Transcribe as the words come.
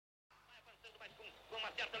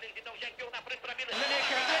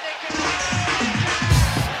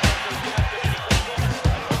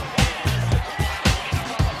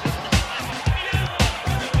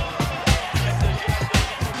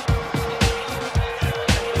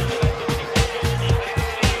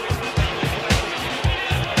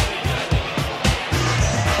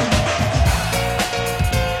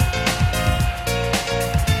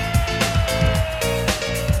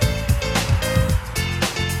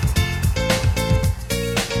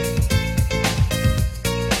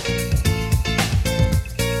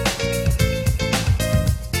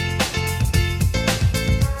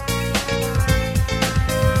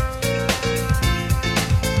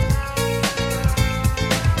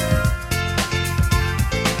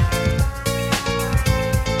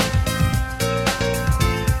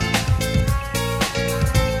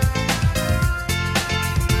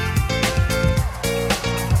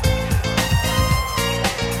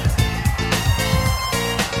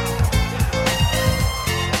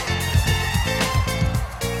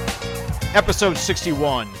Episode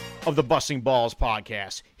 61 of the Busting Balls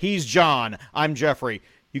podcast. He's John. I'm Jeffrey.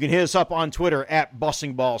 You can hit us up on Twitter at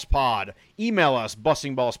BustingBallsPod. Email us,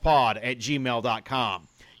 bustingballspod@gmail.com.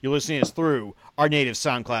 You're listening to us through our native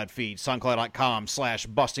SoundCloud feed,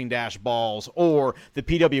 soundcloud.com/busting-balls, or the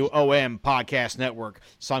PWOM Podcast Network,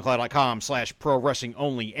 soundcloud.com/pro wrestling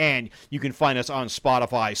only, and you can find us on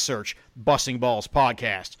Spotify. Search Busting Balls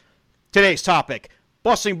Podcast. Today's topic: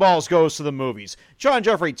 Busting Balls goes to the movies. John and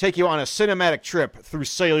Jeffrey take you on a cinematic trip through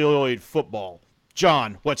celluloid football.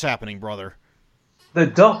 John, what's happening, brother? The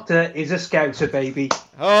Doctor is a Scouser, baby.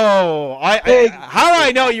 Oh, how do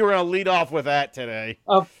I know you were going to lead off with that today?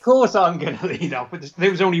 Of course I'm going to lead off with this. There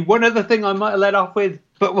was only one other thing I might have led off with,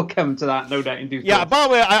 but we'll come to that, no doubt, in due course. Yeah, by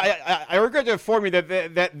the way, I regret to inform you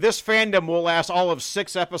that this fandom will last all of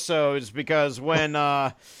 6 episodes because when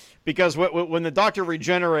the Doctor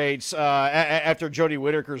regenerates after Jodie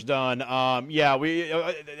Whittaker's done, the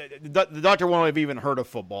Doctor won't have even heard of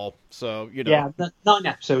football. So, you know. Yeah, 9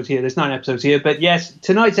 episodes here. There's 9 episodes here. But yes,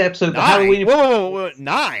 tonight's episode, 9? the Halloween... Whoa,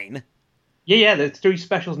 9? Yeah, there's 3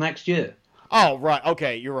 specials next year. Oh, right.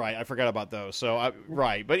 Okay, you're right. I forgot about those. So,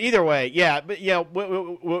 right. But either way, yeah. But yeah,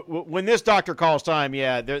 when this Doctor calls time,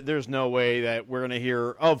 yeah, there's no way that we're going to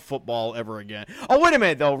hear of football ever again. Oh, wait a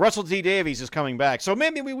minute, though. Russell T. Davies is coming back, so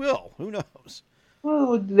maybe we will. Who knows?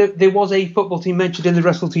 Well, there was a football team mentioned in the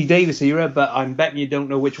Russell T. Davies era, but I'm betting you don't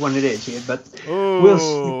know which one it is here. But we'll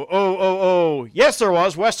see. Yes, there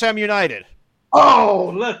was. West Ham United.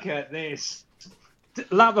 Oh, look at this.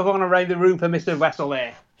 Lap of honour around the room for Mr. Wessel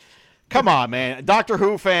there. Come on, man. Doctor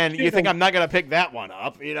Who fan, you think I'm not going to pick that one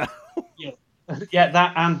up, you know? Yeah,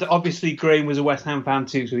 that, and obviously Graham was a West Ham fan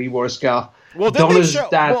too, so he wore a scarf. Well,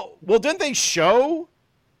 didn't they show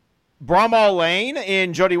Bramall Lane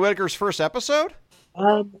in Jodie Whittaker's first episode?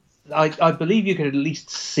 I believe you could at least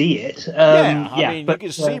see it. You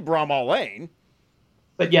can see Bramall Lane.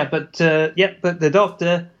 But the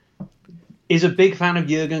Doctor is a big fan of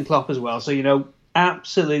Jurgen Klopp as well, so, you know,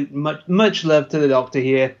 absolute much love to the Doctor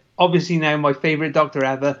here. Obviously now my favourite Doctor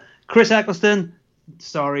ever, Chris Eccleston.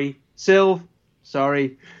 Sorry, Sylve.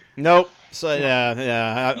 Sorry. Nope. So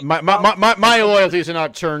yeah. My loyalties are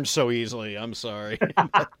not turned so easily. I'm sorry.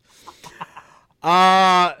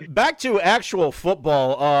 Back to actual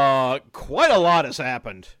football. Quite a lot has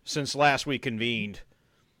happened since last we convened.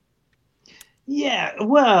 Yeah.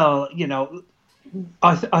 Well, you know,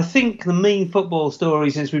 I think the main football story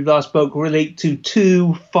since we last spoke relate to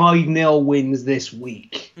 2 5-0 wins this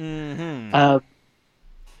week. Mm-hmm.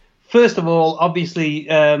 First of all, obviously,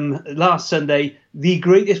 last Sunday, the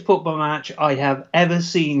greatest football match I have ever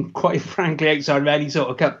seen, quite frankly, outside of any sort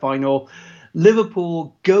of cup final.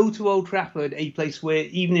 Liverpool go to Old Trafford, a place where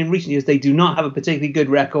even in recent years they do not have a particularly good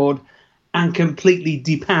record, and completely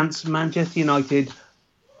depants Manchester United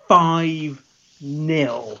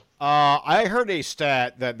 5-0. I heard a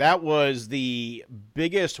stat that was the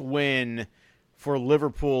biggest win for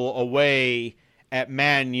Liverpool away at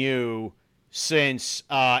Man U since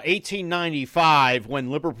 1895,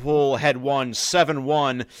 when Liverpool had won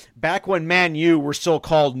 7-1, back when Man U were still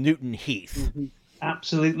called Newton Heath. Mm-hmm.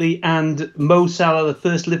 Absolutely, and Mo Salah, the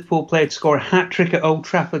first Liverpool player to score a hat-trick at Old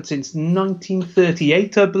Trafford since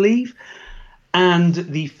 1938, I believe, and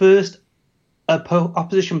the first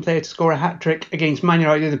opposition player to score a hat-trick against Man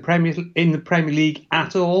United in the Premier League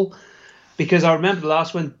at all, because I remember the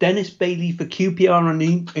last one, Dennis Bailey for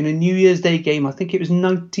QPR in a New Year's Day game, I think it was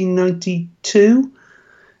 1992,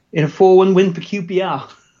 in a 4-1 win for QPR,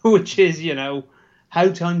 which is, you know, how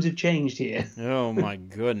times have changed here. Oh, my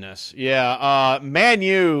goodness. Yeah, Man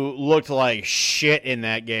U looked like shit in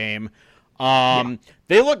that game.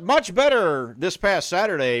 They looked much better this past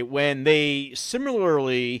Saturday when they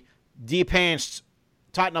similarly depanced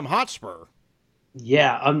Tottenham Hotspur.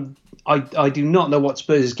 Yeah, I do not know what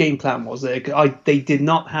Spurs' game plan was there. They did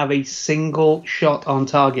not have a single shot on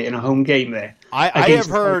target in a home game there. I have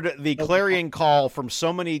heard the clarion call from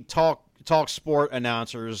so many talk sport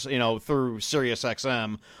announcers, through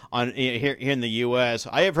SiriusXM here in the U.S.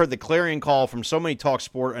 I have heard the clarion call from so many talk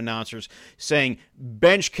sport announcers saying,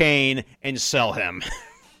 bench Kane and sell him.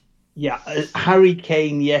 Yeah, Harry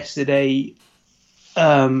Kane yesterday,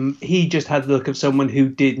 he just had the look of someone who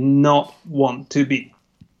did not want to be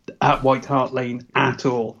at White Hart Lane at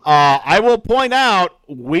all. I will point out,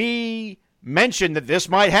 we mentioned that this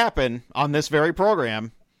might happen on this very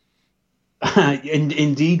program.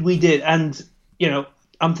 Indeed we did. And,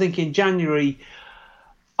 I'm thinking January,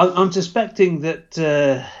 I'm suspecting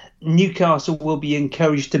that Newcastle will be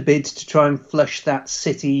encouraged to bid to try and flush that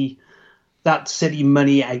city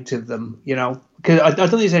money out of them, because I don't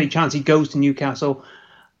think there's any chance he goes to Newcastle,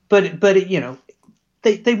 but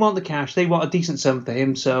they want the cash, they want a decent sum for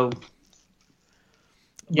him, so.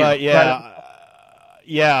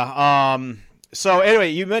 So anyway,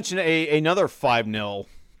 you mentioned another 5-0.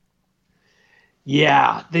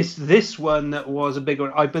 Yeah, this one was a big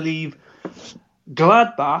one. I believe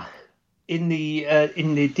Gladbach in the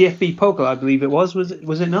DFB Pokal, I believe it was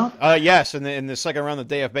it not? Yes, in the second round of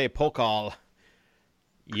the DFB Pokal.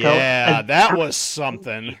 Yeah, that was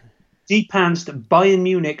something. Depanced Bayern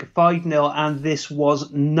Munich 5-0, and this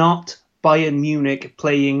was not Bayern Munich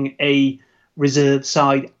playing a reserve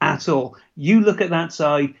side at all. You look at that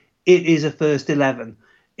side, it is a first 11.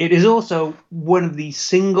 It is also one of the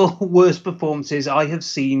single worst performances I have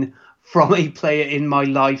seen from a player in my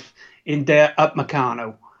life in Der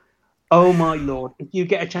Upamecano. Oh my Lord. If you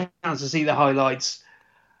get a chance to see the highlights,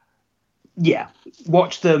 yeah,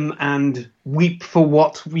 watch them and weep for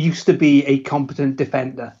what used to be a competent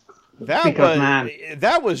defender.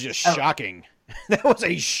 That was just shocking. That was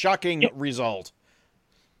a shocking result.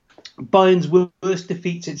 Bayern's worst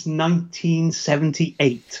defeat since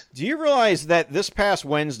 1978. Do you realize that this past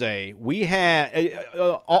Wednesday we had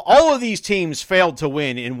all of these teams failed to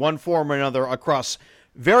win in one form or another across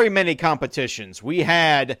very many competitions? We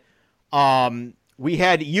had Juve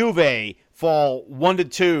fall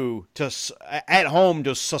 1-2 at home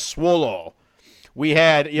to Sassuolo. We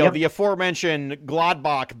had the aforementioned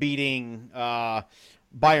Gladbach beating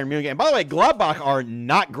Bayern Munich. And by the way, Gladbach are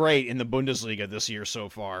not great in the Bundesliga this year so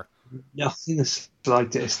far. Nothing the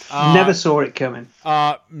slightest. Never saw it coming.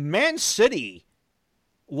 Man City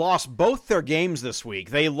lost both their games this week.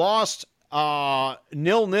 They lost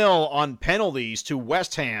 0-0 on penalties to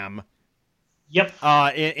West Ham. Yep.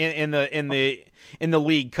 In the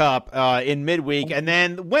League Cup in midweek, and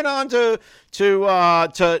then went on to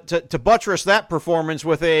buttress that performance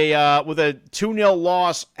with a 2-0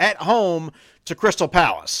 loss at home to Crystal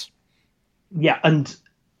Palace. Yeah, and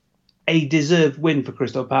a deserved win for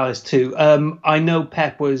Crystal Palace too. I know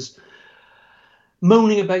Pep was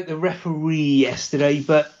moaning about the referee yesterday,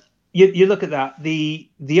 but you look at that. The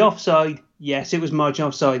offside, yes, it was margin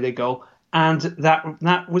offside, their goal. And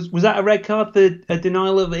that was that a red card for a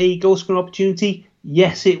denial of a goal scoring opportunity?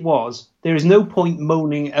 Yes, it was. There is no point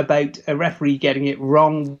moaning about a referee getting it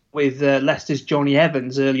wrong with Leicester's Johnny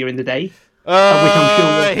Evans earlier in the day. Which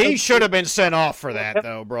I'm sure he should have been sent off for that,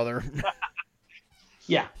 though, brother.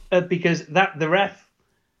 Yeah, because the ref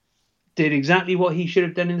did exactly what he should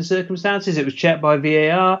have done in the circumstances. It was checked by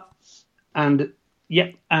VAR, and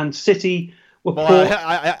City were poor.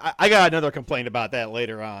 I got another complaint about that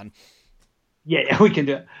later on. Yeah, we can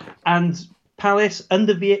do it. And Palace,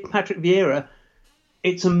 under Patrick Vieira,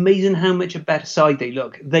 it's amazing how much a better side they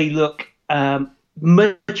look. They look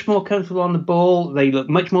much more comfortable on the ball. They look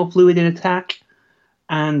much more fluid in attack.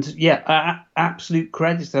 And, absolute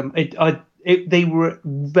credit to them. They were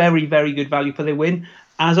very, very good value for their win.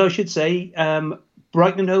 As I should say,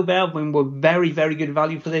 Brighton and Hove Albion were very, very good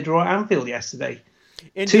value for their draw at Anfield yesterday.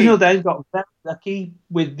 2-0 down, got very lucky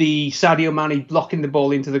with the Sadio Mane blocking the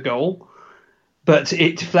ball into the goal. But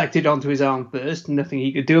it deflected onto his arm first. Nothing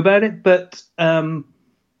he could do about it. But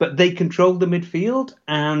they controlled the midfield,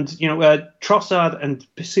 and Trossard and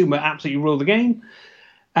Bissouma absolutely ruled the game.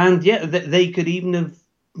 And they could even have.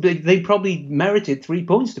 They probably merited 3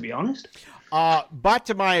 points, to be honest. Back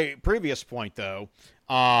to my previous point, though.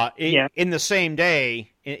 In the same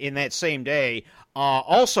day, in that same day,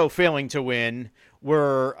 also failing to win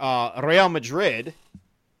were Real Madrid,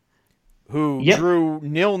 who drew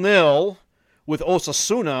 0-0 with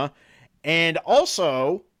Osasuna, and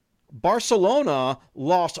also Barcelona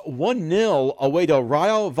lost 1-0 away to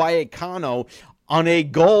Rayo Vallecano on a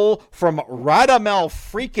goal from Radamel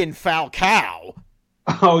freaking Falcao.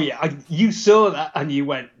 Oh, yeah. You saw that and you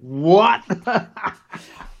went, what?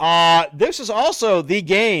 This is also the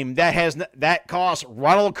game that cost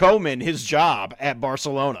Ronald Koeman his job at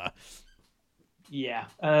Barcelona. Yeah.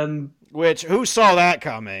 Which, who saw that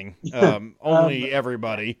coming? Only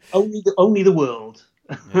everybody. Only the world.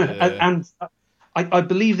 And I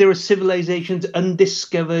believe there are civilizations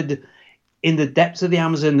undiscovered in the depths of the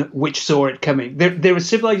Amazon which saw it coming. There are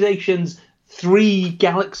civilizations 3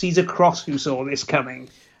 galaxies across who saw this coming.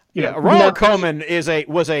 Yeah, Ronald Koeman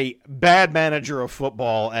was a bad manager of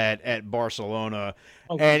football at Barcelona,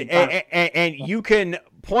 and you can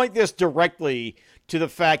point this directly to the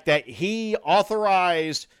fact that he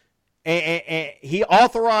authorized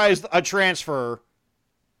a transfer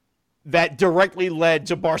that directly led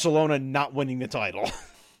to Barcelona not winning the title.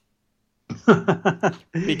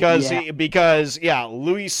 because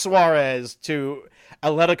Luis Suarez to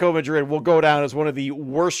Atletico Madrid will go down as one of the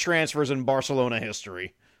worst transfers in Barcelona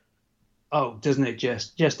history. Oh, doesn't it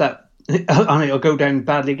just that? And it'll go down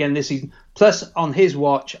badly again this season. Plus, on his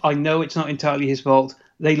watch, I know it's not entirely his fault.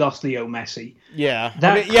 They lost Leo Messi. Yeah,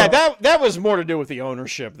 that was more to do with the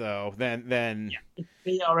ownership though than. Yeah.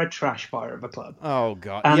 They are a trash fire of a club. Oh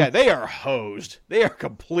god, they are hosed. They are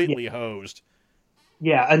completely hosed.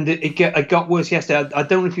 Yeah, and it got worse yesterday. I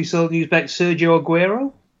don't know if you saw the news about Sergio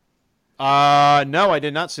Aguero. No, I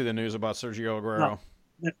did not see the news about Sergio Aguero.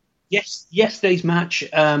 No. Yes, yesterday's match,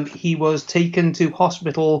 he was taken to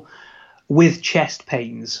hospital with chest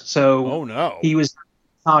pains. So, oh no, he was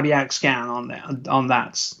cardiac scan on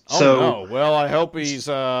that. So, oh no. Well, I hope he's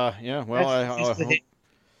Well,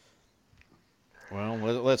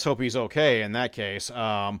 let's hope he's okay in that case.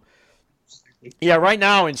 Yeah, right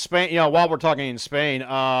now in Spain, while we're talking in Spain,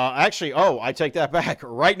 I take that back.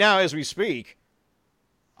 Right now, as we speak,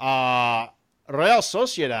 Real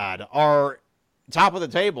Sociedad are top of the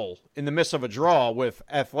table in the midst of a draw with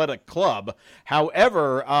Athletic Club.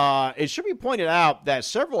 However, it should be pointed out that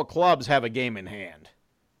several clubs have a game in hand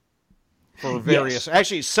for various,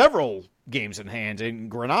 actually several games in hand in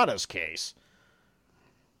Granada's case.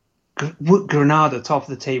 Granada top of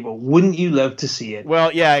the table. Wouldn't you love to see it?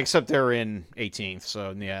 Well, yeah, except they're in 18th,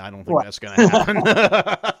 so yeah, I don't think that's going to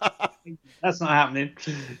happen. That's not happening.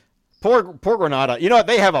 Poor Granada. You know what?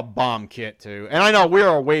 They have a bomb kit too, and I know we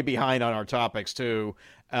are way behind on our topics too.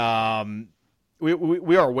 We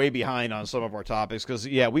are way behind on some of our topics because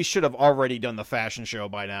we should have already done the fashion show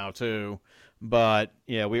by now too. But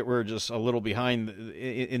yeah, we're just a little behind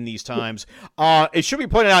in these times. It should be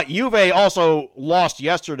pointed out, Juve also lost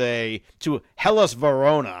yesterday to Hellas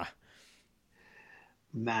Verona.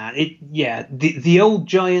 Man, the old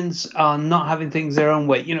giants are not having things their own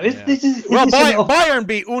way. Bayern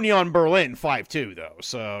beat Union Berlin 5-2 though,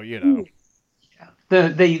 so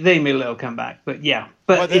they made a little comeback, but they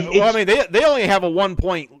only have a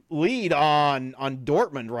 1-point lead on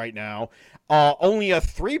Dortmund right now. Only a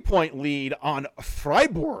 3-point lead on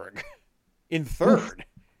Freiburg in third.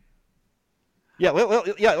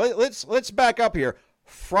 Let's back up here.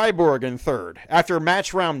 Freiburg in third after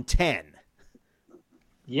match round 10.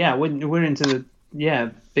 Yeah, we're into the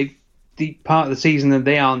big deep part of the season, and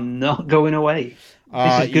they are not going away.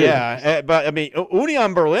 This is good. But I mean,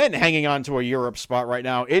 Union Berlin hanging on to a Europe spot right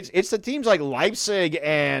now. It's the teams like Leipzig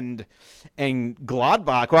and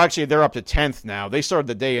Gladbach. Well, actually, they're up to 10th now. They started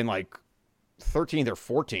the day in like 13th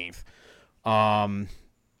or 14th.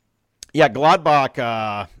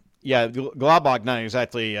 Gladbach. Gladbach not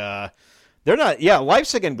exactly. They're not. Yeah,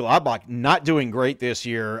 Leipzig and Gladbach not doing great this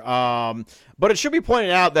year. But it should be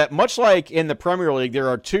pointed out that much like in the Premier League, there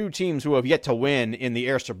are 2 teams who have yet to win in the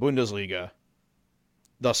Erste Bundesliga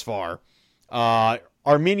thus far. Arminia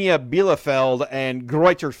Bielefeld and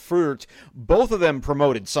Greuther Fürth, both of them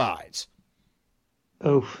promoted sides.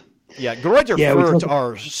 Oh. Yeah, Greuther Fürth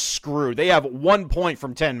are screwed. They have 1 point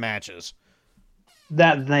from 10 matches.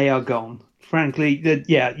 That they are gone. Frankly,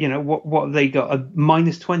 what have they got? A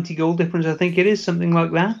minus 20 goal difference, I think it is, something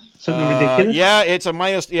like that. Something ridiculous. Yeah, it's a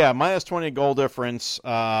minus 20 goal difference.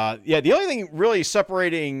 The only thing really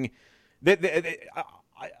separating,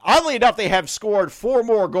 oddly enough, they have scored 4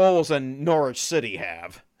 more goals than Norwich City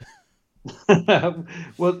have.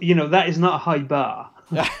 Well, that is not a high bar.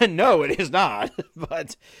 No, it is not.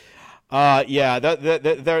 But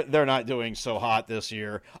they're not doing so hot this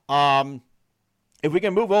year. If we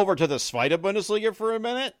can move over to the Zweite Bundesliga for a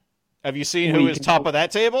minute, have you seen who is top of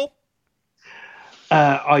that table?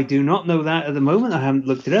 I do not know that at the moment. I haven't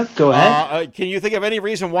looked it up. Go ahead. Can you think of any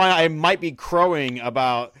reason why I might be crowing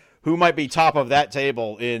about who might be top of that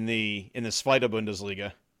table in the Zweite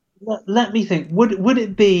Bundesliga? let me think. Would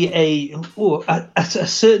it be a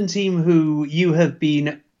certain team who you have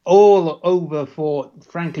been all over for,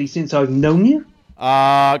 frankly, since I've known you?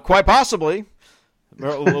 Quite possibly.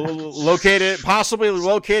 Possibly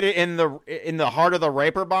located in the heart of the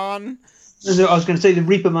Reeperbahn. I was going to say the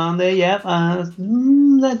Reeperbahn there, yeah.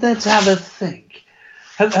 Let's have a think.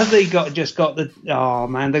 Have they just got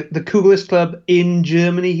the coolest club in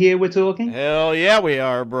Germany here we're talking? Hell yeah, we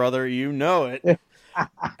are, brother. You know it.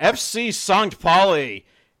 FC St. Pauli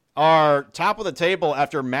are top of the table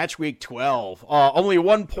after match week 12. Only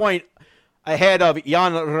 1 point ahead of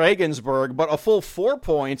Jan Regensburg, but a full 4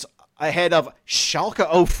 points ahead of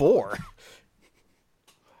Schalke 04.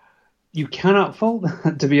 You cannot fault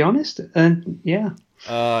that, to be honest. And yeah.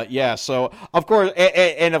 So of course,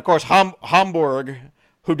 Hamburg,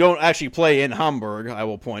 who don't actually play in Hamburg, I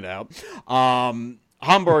will point out.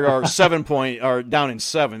 Hamburg are 7 point, are down in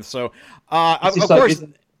 7th. So of course,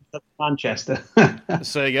 Manchester.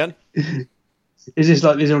 Say again. Is this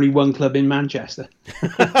like there's only one club in Manchester?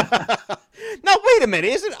 No, wait a minute.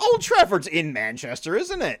 Isn't Old Trafford's in Manchester?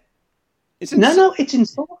 Isn't it? No, it's in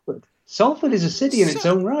Salford. Salford is a city in its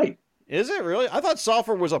own right. Is it really? I thought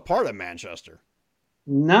Salford was a part of Manchester.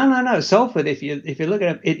 No. Salford, if you look it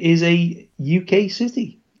up, it is a UK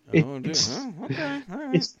city. Okay. All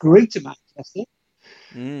right. It's Greater Manchester.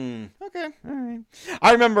 Okay. All right.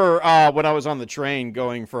 I remember when I was on the train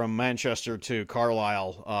going from Manchester to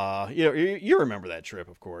Carlisle. You remember that trip,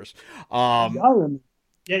 of course. I remember.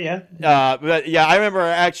 Yeah. But yeah, I remember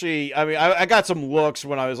actually. I mean, I got some looks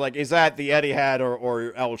when I was like, "Is that the Etihad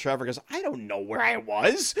or Old Trafford?" Because I don't know where I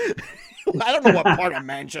was. I don't know what part of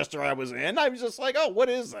Manchester I was in. I was just like, "Oh, what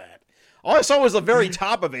is that?" All I saw was the very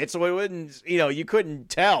top of it, so it wouldn't. You couldn't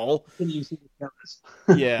tell.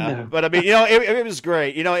 Yeah, no. But I mean, it was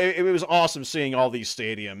great. It was awesome seeing all these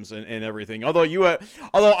stadiums and everything. Although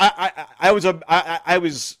I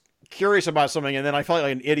was curious about something, and then I felt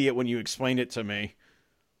like an idiot when you explained it to me.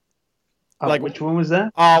 Like, which one was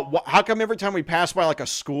that? How come every time we passed by like a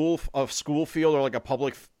school field or like a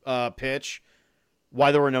public pitch,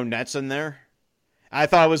 why there were no nets in there? I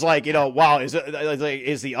thought it was like, wow, is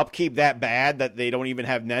the upkeep that bad that they don't even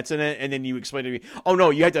have nets in it? And then you explained to me, oh no,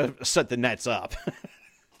 you had to set the nets up.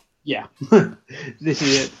 Yeah, this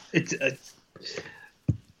is it.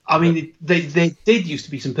 I mean, they did used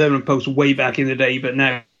to be some permanent posts way back in the day, but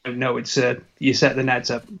now no, it's you set the nets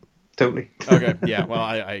up. Totally. Okay. Yeah. Well,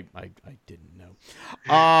 I didn't know.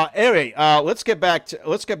 Anyway, let's get back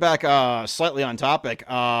slightly on topic.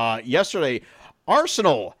 Yesterday,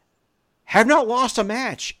 Arsenal have not lost a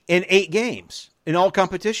match in 8 games in all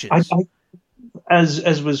competitions.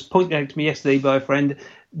 As was pointed out to me yesterday by a friend,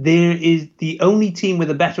 there is the only team with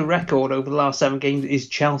a better record over the last 7 games is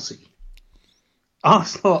Chelsea.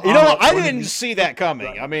 Arsenal. I didn't see that coming.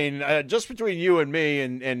 Right. I mean, just between you and me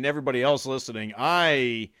and everybody else listening,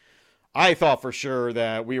 I thought for sure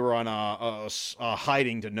that we were on a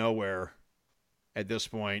hiding to nowhere at this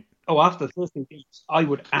point. Oh, after the first 2 games, I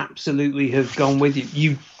would absolutely have gone with you.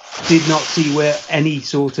 You did not see where any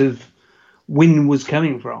sort of win was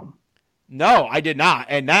coming from. No, I did not.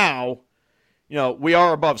 And now, we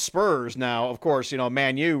are above Spurs now. Of course,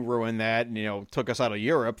 Man U ruined that and, took us out of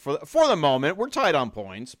Europe for the moment. We're tied on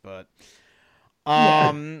points, but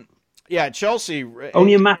Chelsea.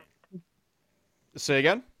 Only a matter. Say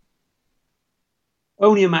again?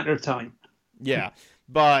 Only a matter of time. Yeah,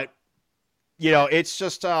 but it's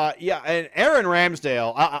just and Aaron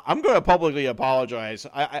Ramsdale. I'm going to publicly apologize.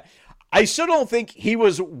 I still don't think he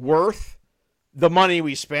was worth the money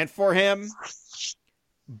we spent for him.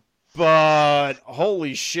 But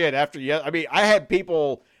holy shit! I had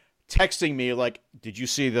people texting me like, "Did you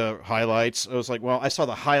see the highlights?" I was like, "Well, I saw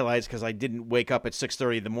the highlights because I didn't wake up at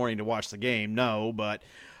 6:30 in the morning to watch the game." No, but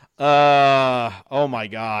oh my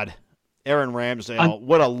god. Aaron Ramsdale,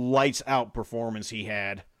 what a lights-out performance he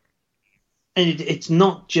had. And it's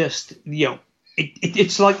not just,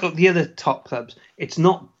 it's like the other top clubs. It's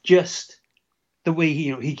not just the way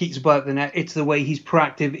he keeps the ball out the net. It's the way he's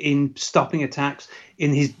proactive in stopping attacks,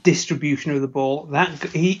 in his distribution of the ball. That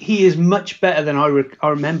he is much better than I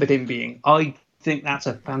remembered him being. I think that's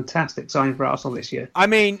a fantastic sign for Arsenal this year. I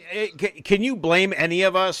mean, can you blame any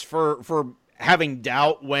of us for having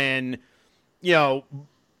doubt when,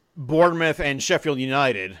 Bournemouth and Sheffield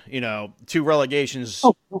United, 2 relegations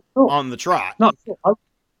on the trot. No,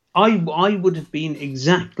 I would have been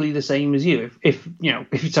exactly the same as you if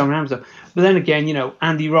it's on Ramsdale. But then again,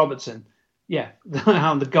 Andy Robertson,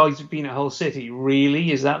 the guys have been at Hull City.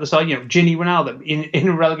 Really, is that the side? Gini Ronaldo in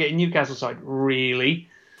a relegated Newcastle side. Really,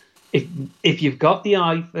 if you've got the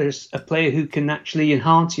eye for a player who can actually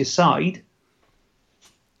enhance your side.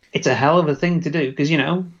 it's a hell of a thing to do because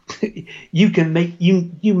you can make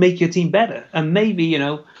you make your team better, and maybe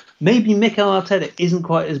Mikel Arteta isn't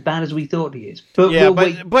quite as bad as we thought he is. But yeah,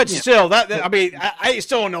 we'll but still, I mean, I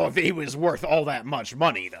still don't know if he was worth all that much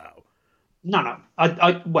money though. No.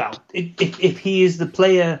 Well, if he is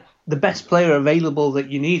the best player available that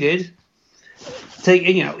you needed,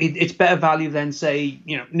 it's better value than say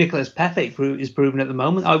Nicolas Pepe is proven at the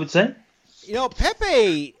moment. I would say.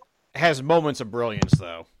 Pepe has moments of brilliance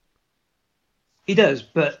though. He does,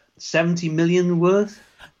 but 70 million worth.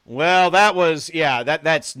 Well, that was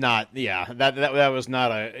that's not that was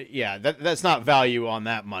not that's not value on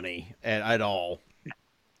that money at all.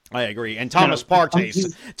 I agree. And Thomas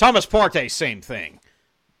Partey, same thing.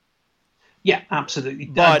 Yeah, absolutely.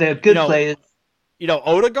 But, they're good players.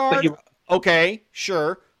 Odegaard, okay,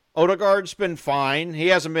 sure. Odegaard's been fine. He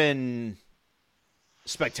hasn't been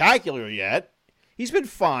spectacular yet. He's been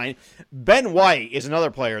fine. Ben White is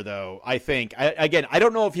another player, though, I think. I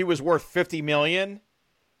don't know if he was worth $50 million,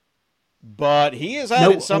 but he has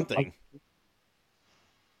added something.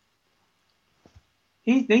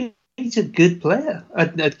 He's a good player.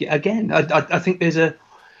 Again, I think there's a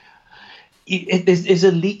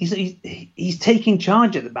he's taking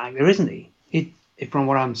charge at the back there, isn't he? From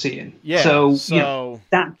what I'm seeing. Yeah. So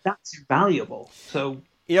that's valuable. So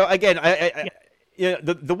again,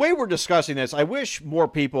 the way we're discussing this, I wish more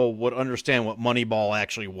people would understand what Moneyball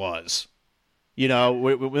actually was.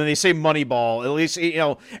 When they say Moneyball, at least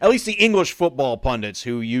the English football pundits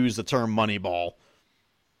who use the term Moneyball.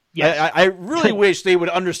 Yes. I really wish they would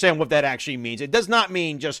understand what that actually means. It does not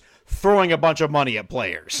mean just throwing a bunch of money at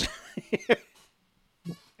players.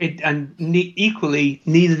 Equally,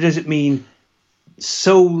 neither does it mean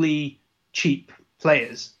solely cheap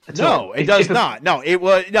players. No, it does not. No,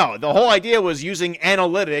 the whole idea was using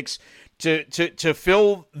analytics to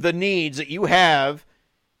fill the needs that you have.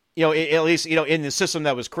 At least in the system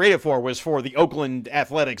that was created was for the Oakland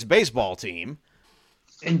Athletics baseball team.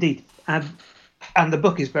 Indeed, and the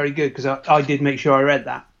book is very good because I did make sure I read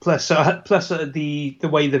that. Plus the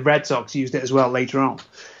way the Red Sox used it as well later on.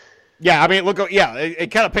 Yeah, I mean,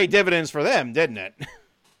 it kind of paid dividends for them, didn't it?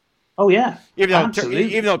 Oh yeah,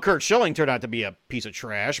 even though Curt Schilling turned out to be a piece of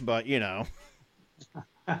trash, but yeah,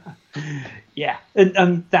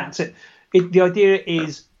 and that's it. The idea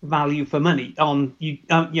is value for money.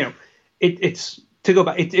 It's to go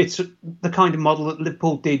back. It's the kind of model that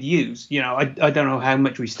Liverpool did use. I don't know how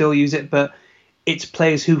much we still use it, but it's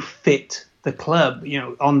players who fit the club.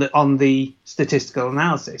 On the statistical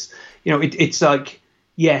analysis. It's like,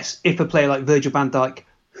 yes, if a player like Virgil van Dijk,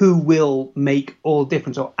 who will make all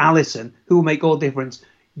difference, or Alisson, who will make all difference,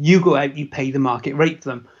 you go out, you pay the market rate for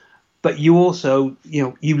them. But you also,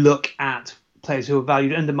 you look at players who are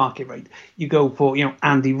valued under market rate. You go for,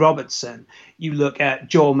 Andy Robertson. You look at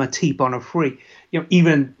Joel Matip on a free.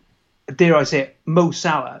 Even, dare I say it, Mo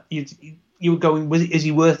Salah. You were going, is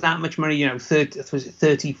he worth that much money?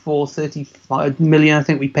 34, 35 million, I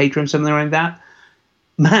think we paid for him, something around that.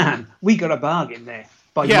 Man, we got a bargain there.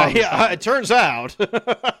 It turns out.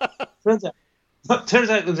 Turns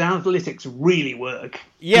out those analytics really work.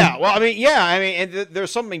 Yeah, well, I mean, and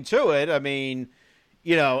there's something to it. I mean,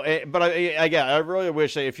 but I really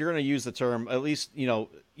wish that if you're going to use the term, at least,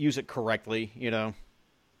 use it correctly, Yeah,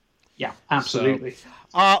 absolutely.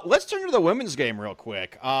 So, let's turn to the women's game real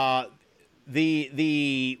quick.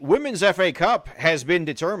 The Women's FA Cup has been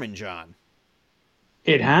determined, John.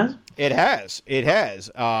 It has? It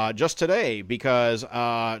has. Just today, because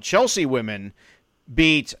Chelsea women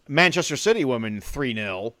beat Manchester City women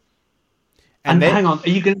 3-0. And hang on, are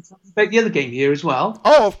you going to talk about the other game here as well?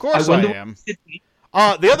 Oh, of course I am.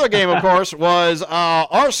 The other game, of course, was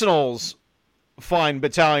Arsenal's fine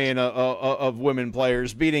battalion of women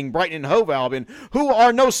players beating Brighton and Hove Albion, who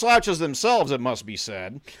are no slouches themselves, it must be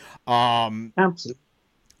said. Absolutely.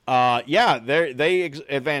 They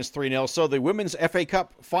advanced 3-0. So the Women's FA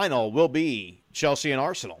Cup final will be Chelsea and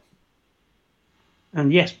Arsenal.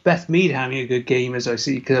 And yes, Beth Mead having a good game, as I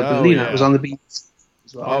see, because I believe that was on the beat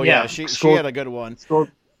as well. Oh, yeah, she had a good one.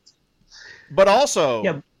 But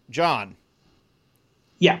also, John.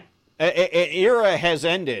 Yeah. An era has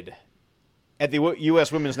ended at the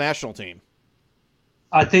U.S. Women's National Team.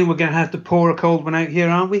 I think we're going to have to pour a cold one out here,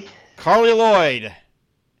 aren't we? Carly Lloyd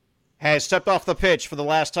has stepped off the pitch for the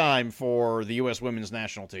last time for the U.S. Women's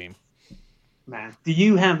National Team. Man, do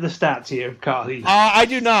you have the stats here, Carly? I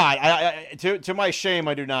do not. To my shame,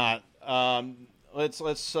 I do not.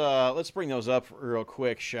 Let's bring those up real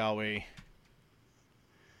quick, shall we?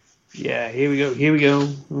 Yeah, here we go.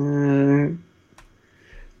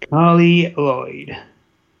 Carly Lloyd.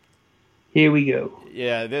 Here we go.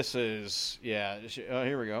 Yeah, this is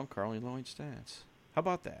here we go. Carly Lloyd stats. How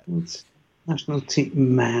about that? It's national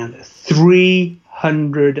team, man.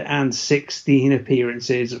 316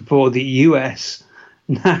 appearances for the U.S.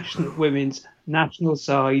 women's national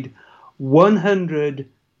side.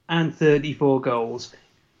 134 goals.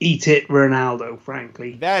 Eat it, Ronaldo,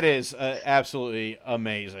 frankly. That is absolutely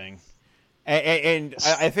amazing. And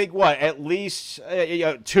I think, at least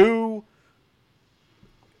 2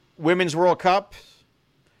 Women's World Cup,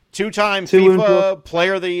 2-time FIFA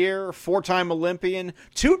Player of the Year, 4-time Olympian,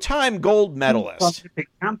 2-time gold medalist. Olympic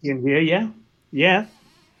champion here, yeah. Yeah.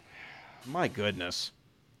 My goodness.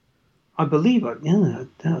 I believe I'd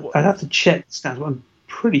have to check the stats. I'm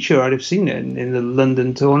pretty sure I'd have seen it in the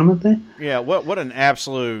London tournament there. Yeah, what an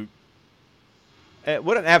absolute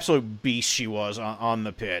beast she was on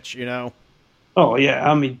the pitch, you know? Oh,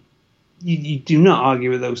 yeah. I mean, you do not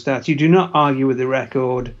argue with those stats. You do not argue with the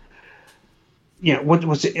record. You know, what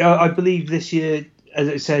was it? I believe this year, as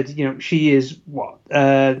I said, you know, she is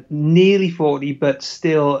nearly 40, but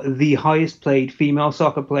still the highest paid female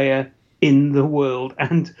soccer player in the world.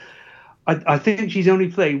 And I think she's only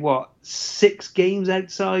played 6 games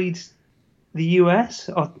outside the US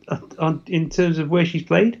in terms of where she's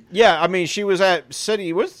played. Yeah, I mean, she was at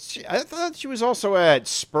City. I thought she was also at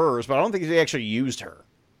Spurs, but I don't think they actually used her.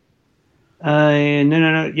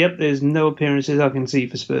 No. Yep, there's no appearances I can see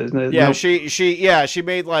for Spurs. No. She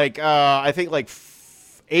made I think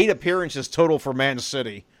 8 appearances total for Man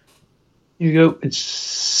City. You go. It's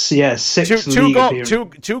 6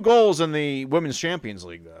 two goals in the Women's Champions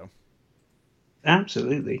League though.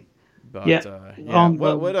 Absolutely. But,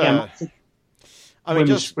 I mean,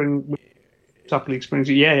 just Soccer League Springs.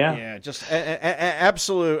 Yeah. Yeah, just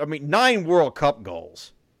absolute. I mean, 9 World Cup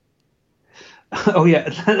goals. Oh yeah,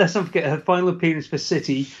 let's not forget her final appearance for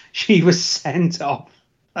City. She was sent off.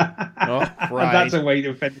 Right. That's a way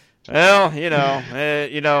to offend. Well,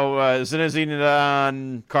 Zinedine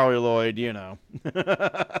Zidane, Carly Lloyd, you know.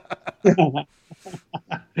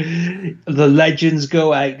 The legends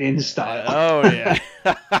go out in style. Oh yeah.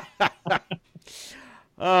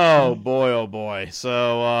 Oh boy.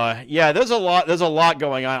 So there's a lot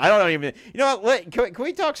going on. I don't even. You know what? Can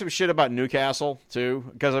we talk some shit about Newcastle too?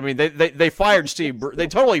 Because I mean, they fired Steve. They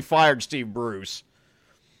totally fired Steve Bruce,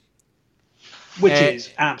 which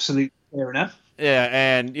is absolutely fair enough. Yeah,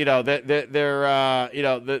 and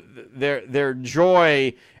their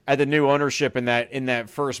joy at the new ownership in that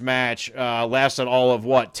first match lasted all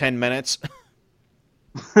of 10 minutes.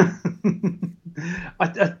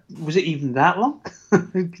 Was it even that long?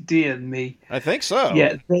 Dear me. I think so.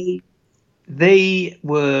 Yeah, they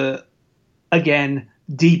were again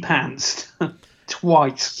de-pantsed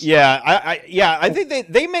twice. Yeah, I think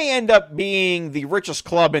they may end up being the richest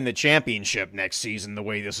club in the championship next season. The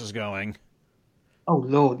way this is going. Oh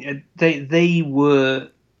Lord, they were.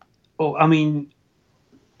 Oh, I mean,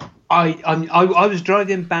 I was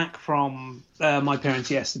driving back from my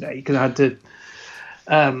parents yesterday because I had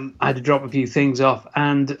to drop a few things off,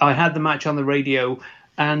 and I had the match on the radio,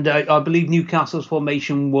 and I believe Newcastle's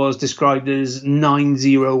formation was described as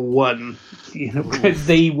 9-0-1. You know,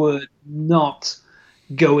 they were not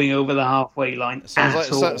going over the halfway line.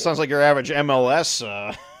 Sounds like your average MLS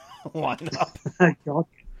lineup. God.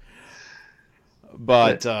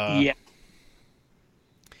 But yeah.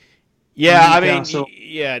 Yeah, Newcastle.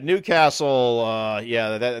 I mean, Newcastle.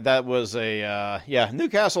 That was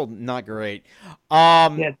Newcastle not great.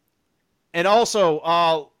 And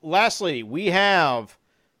also, lastly, we have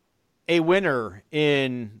a winner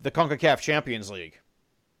in the CONCACAF Champions League.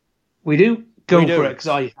 We do go for it because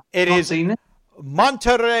I haven't seen it.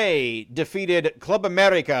 Monterrey defeated Club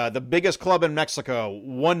America, the biggest club in Mexico,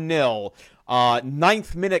 1-0.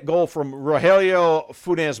 9th minute goal from Rogelio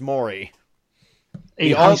Funes Mori.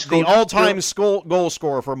 The all-time goal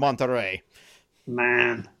scorer for Monterrey.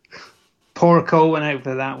 Man. Poor Cole went out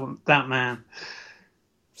for that man.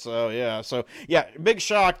 So, big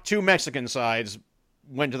shock. 2 Mexican sides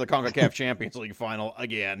went to the CONCACAF Champions League final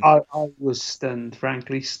again. I was stunned,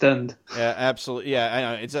 frankly, stunned. Yeah, absolutely. Yeah, I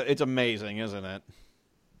know. It's amazing, isn't it?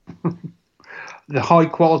 The high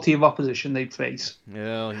quality of opposition they'd face.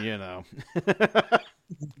 Well, you know.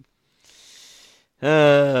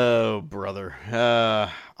 Oh, brother. All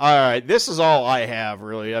right, this is all I have,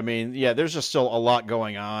 really. I mean, there's just still a lot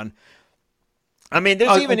going on. I mean,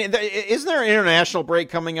 isn't there an international break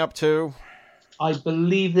coming up, too? I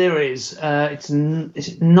believe there is. Is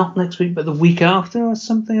it not next week, but the week after, or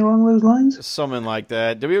something along those lines? Something like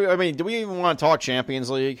that. Do we even want to talk Champions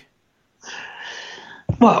League?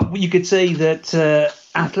 Well, you could say that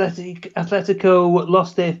Atletico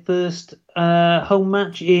lost their first home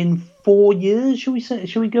match in 4 years. Should we say?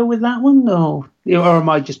 Should we go with that one? No, or am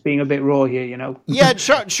I just being a bit raw here? Yeah,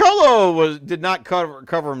 Cholo did not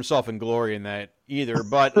cover himself in glory in that either.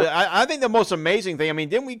 But I think the most amazing thing. I mean,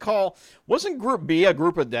 wasn't Group B a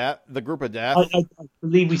group of death? The group of death. I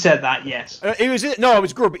believe we said that. Yes. It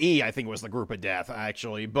was Group E. I think was the group of death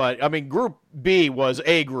actually. But I mean, Group B was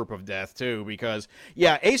a group of death too because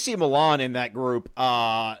AC Milan in that group.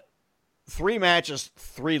 3 matches,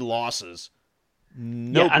 3 losses.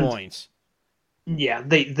 No points. Yeah,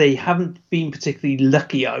 they haven't been particularly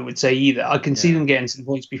lucky, I would say, either. I can see them getting some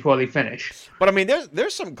points before they finish. But, I mean,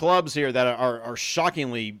 there's some clubs here that are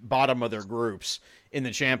shockingly bottom of their groups in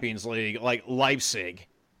the Champions League, like Leipzig.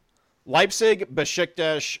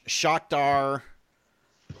 Besiktas, Shakhtar,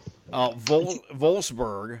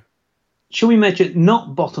 Wolfsburg. Shall we mention,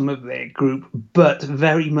 not bottom of their group, but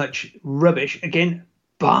very much rubbish, again,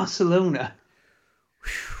 Barcelona.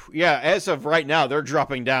 Yeah, as of right now, they're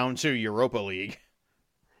dropping down to Europa League.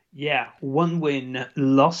 Yeah, 1 win,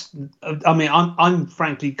 lost. I mean, I'm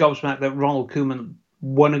frankly gobsmacked that Ronald Koeman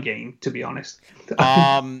won a game. To be honest,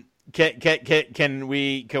 can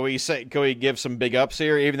we give some big ups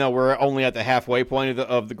here? Even though we're only at the halfway point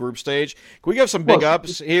of the group stage, can we give some big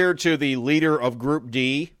ups here to the leader of Group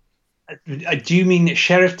D? Do you mean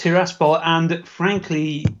Sheriff Tiraspol? And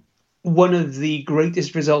frankly, one of the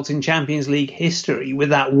greatest results in Champions League history with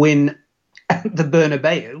that win at the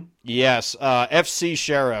Bernabeu. Yes, FC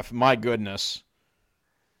Sheriff, my goodness.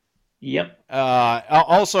 Yep.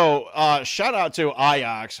 Also, shout out to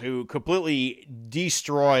Ajax, who completely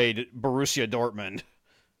destroyed Borussia Dortmund.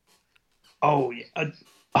 Oh, yeah.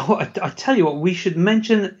 I tell you what, we should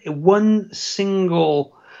mention one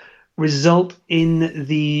single result in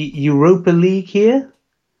the Europa League here.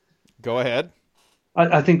 Go ahead.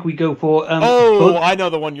 I think we go for... I know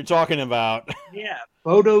the one you're talking about. Yeah,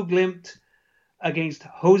 Bodo Glimt against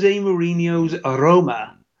Jose Mourinho's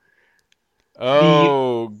Roma.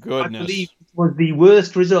 Goodness. I believe it was the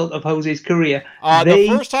worst result of Jose's career. The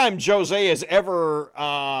first time Jose has ever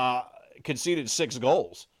conceded 6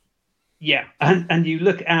 goals. Yeah, and you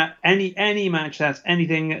look at any match that's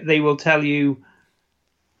anything, they will tell you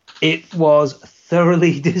it was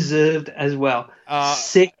thoroughly deserved as well.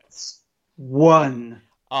 6-1.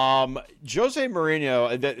 Jose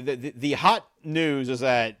Mourinho, the hot news is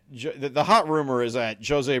that the hot rumor is that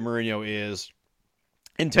Jose Mourinho is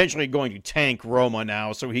intentionally going to tank Roma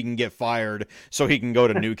now so he can get fired so he can go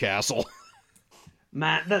to Newcastle.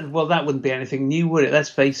 Matt, that wouldn't be anything new, would it?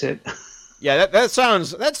 Let's face it. Yeah, that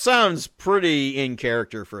sounds pretty in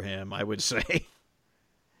character for him, I would say.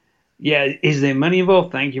 Yeah, is there money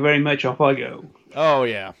involved? Thank you very much. Off I go. Oh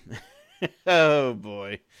yeah. Oh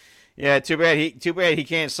boy. Yeah, too bad he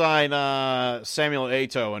can't sign Samuel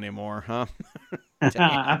Eto'o anymore, huh?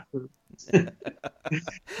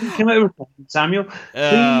 Come over, Samuel.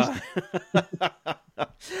 Please.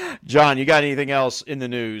 John, you got anything else in the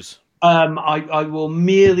news? I will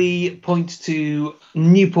merely point to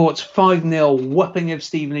Newport's 5-0 whooping of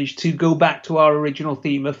Stevenage to go back to our original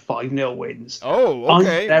theme of 5-0 wins. Oh,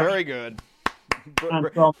 okay. Very good.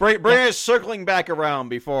 Bring us circling back around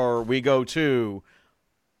before we go to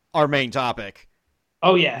our main topic.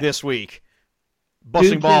 Oh, yeah. This week.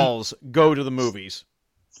 Busting balls, go to the movies.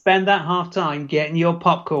 Spend that half time getting your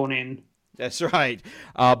popcorn in. That's right.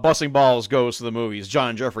 Busting Balls goes to the movies. John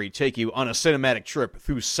and Jeffrey take you on a cinematic trip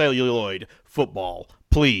through celluloid football.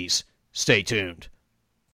 Please stay tuned.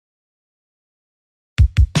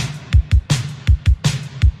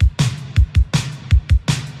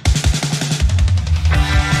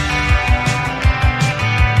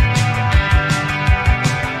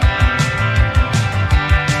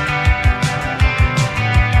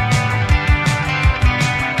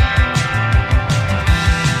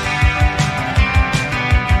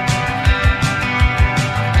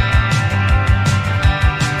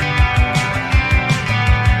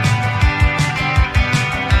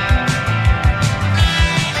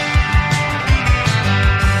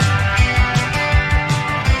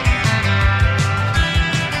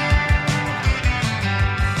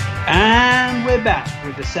 Back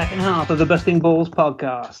with the second half of the Busting Balls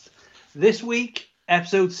podcast. This week,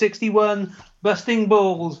 episode 61, Busting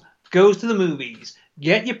Balls goes to the movies.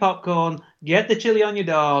 Get your popcorn, get the chili on your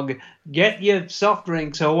dog, get your soft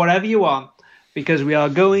drinks or whatever you want, because we are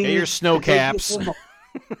going... Get your snow caps.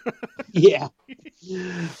 Yeah.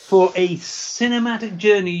 For a cinematic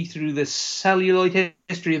journey through the celluloid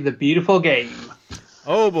history of the beautiful game.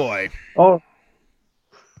 Oh, boy. Oh.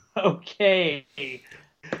 Okay.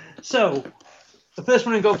 So... the first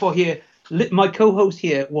one I go for here, my co-host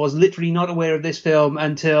here was literally not aware of this film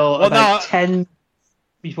until about 10...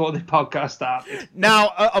 before the podcast started.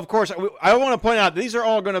 Now, of course, I want to point out these are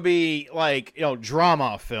all going to be like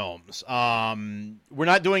drama films. We're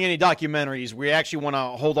not doing any documentaries. We actually want to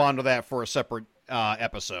hold on to that for a separate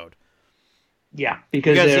episode. Yeah,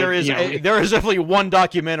 because there is definitely one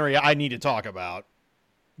documentary I need to talk about.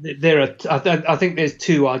 I think there's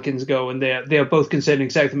two I can go, and they are both concerning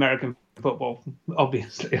South American football.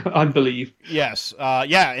 Obviously, I believe. Yes,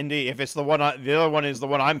 yeah, indeed. If it's the other one is the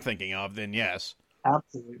one I'm thinking of, then yes,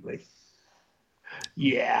 absolutely.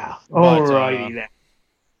 Yeah. Alrighty then.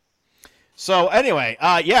 So anyway,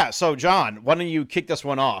 So John, why don't you kick this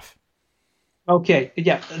one off? Okay.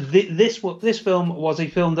 Yeah. This film was a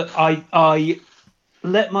film that I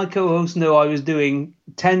let my co-host know I was doing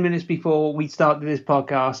 10 minutes before we started this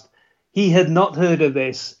podcast. He had not heard of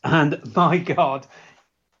this, and my God,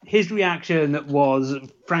 his reaction was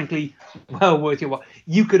frankly well worth your while.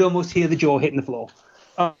 You could almost hear the jaw hitting the floor.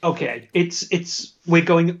 Okay, we're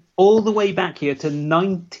going all the way back here to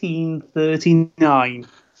 1939.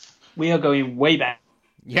 We are going way back.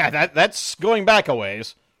 Yeah, that's going back a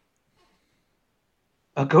ways.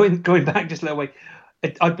 Going back just a little way.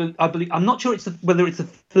 I believe I'm not sure whether it's the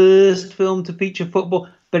first film to feature football,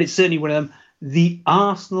 but it's certainly one of them. The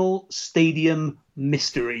Arsenal Stadium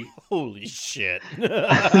Mystery. Holy shit!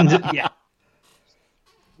 And,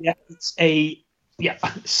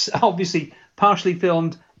 it's obviously partially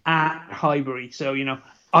filmed at Highbury, so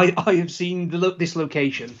I have seen this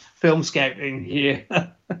location, film scouting here.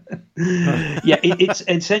 It's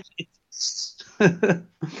essentially.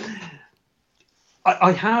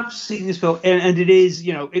 I have seen this film, and it is,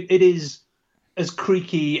 it is as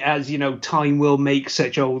creaky as, time will make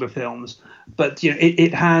such older films. But,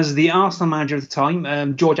 it has the Arsenal manager at the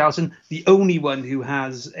time, George Alison, the only one who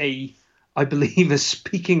has I believe, a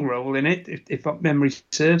speaking role in it, if memory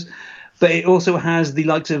serves. But it also has the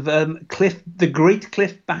likes of the great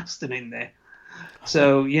Cliff Baston in there.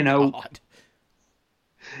 So, God.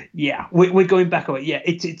 Yeah, we're going back on it. Yeah,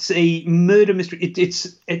 it's a murder mystery.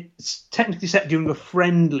 It's technically set during a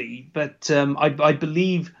friendly, but I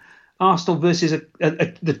believe Arsenal versus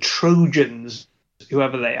the Trojans,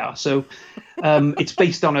 whoever they are. So it's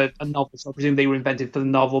based on a novel. So I presume they were invented for the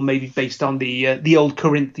novel, maybe based on the old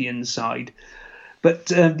Corinthian side. But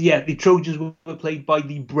the Trojans were played by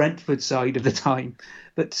the Brentford side of the time.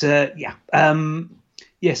 But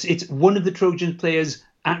yes, it's one of the Trojan players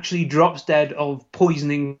actually drops dead of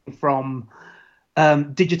poisoning from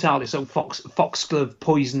digitalis, so foxglove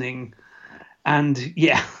poisoning, and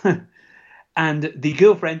and the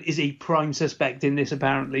girlfriend is a prime suspect in this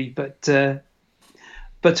apparently. But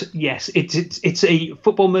yes, it's a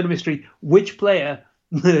football murder mystery. Which player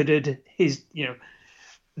murdered his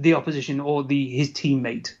the opposition or his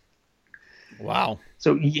teammate? Wow.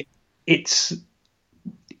 So it's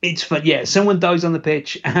fun. Yeah, someone dies on the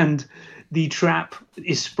pitch and the trap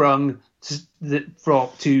is sprung to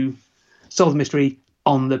solve the mystery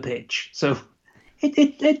on the pitch. So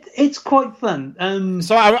it's quite fun.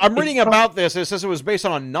 So I'm reading about this. It says it was based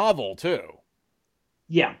on a novel too.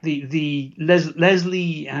 Yeah, the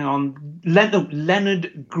Leslie,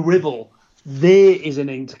 Leonard Gribble. There is a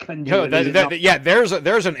name to conjure.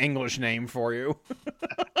 There's an English name for you.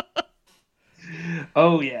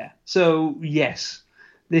 Oh yeah. So yes,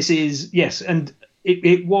 this is and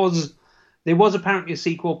it was. There was apparently a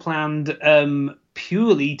sequel planned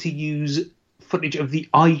purely to use footage of the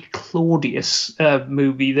I, Claudius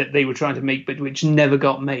movie that they were trying to make, but which never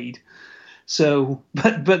got made. So,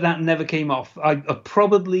 but that never came off.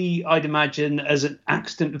 I'd imagine, as an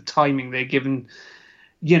accident of timing, they're given,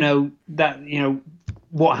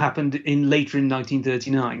 what happened later in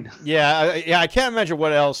 1939. Yeah, I can't imagine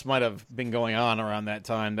what else might have been going on around that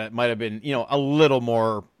time that might have been, a little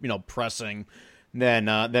more, pressing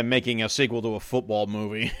than making a sequel to a football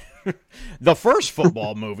movie. The first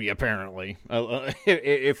football movie, apparently,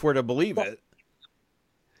 if we're to believe it.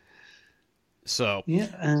 So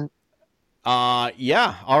all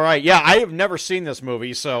right. Yeah, I have never seen this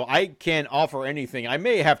movie, so I can't offer anything. I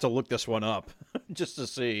may have to look this one up just to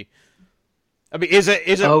see. I mean, is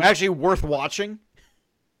it actually worth watching?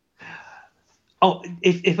 Oh,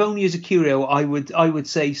 if only as a curio, I would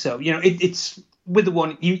say so. It's with the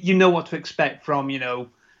one you know what to expect from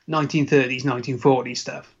 1930s, 1940s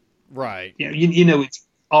stuff, right? It's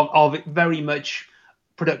of it very much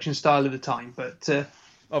production style of the time, but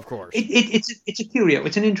of course it's a curio.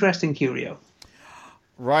 It's an interesting curio.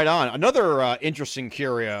 Right on. Another interesting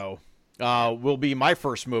curio will be my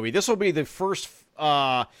first movie. This will be the first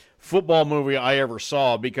football movie I ever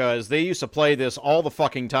saw because they used to play this all the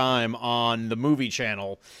fucking time on the movie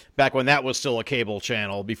channel back when that was still a cable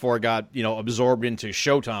channel before it got, absorbed into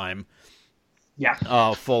Showtime.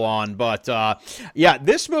 Yeah. Full on. But yeah,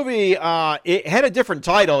 this movie it had a different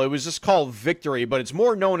title. It was just called Victory, but it's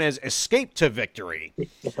more known as Escape to Victory.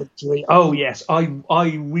 Oh yes, I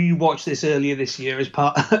rewatched this earlier this year as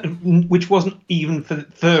part, which wasn't even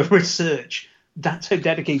for research. That's how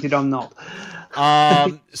dedicated I'm not.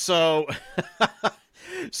 So.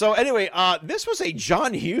 So anyway, this was a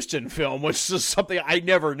John Huston film, which is something I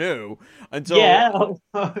never knew until. Yeah,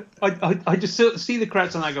 I just see the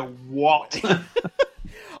credits and I go, what?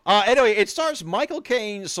 Anyway, it stars Michael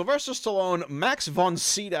Caine, Sylvester Stallone, Max von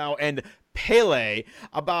Sydow, and Pele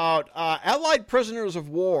about Allied prisoners of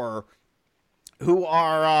war who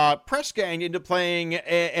are press ganged into playing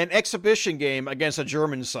an exhibition game against a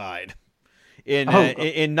German side. In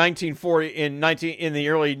 1940, in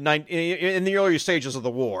the early stages of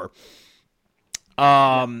the war.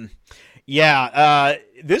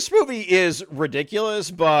 This movie is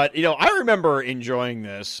ridiculous, but I remember enjoying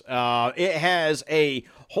this. It has a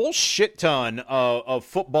whole shit ton of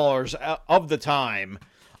footballers of the time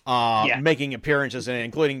making appearances in it,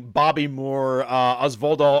 including Bobby Moore,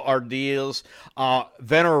 Osvaldo Ardiles,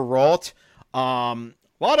 Werner Roth. A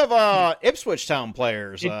lot of Ipswich Town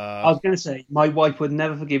players. I was going to say, my wife would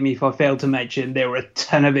never forgive me if I failed to mention there were a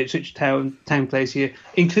ton of Ipswich Town players here,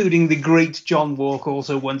 including the great John Walk,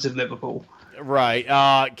 also once of Liverpool.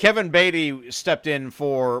 Right. Kevin Beatty stepped in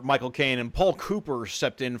for Michael Caine, and Paul Cooper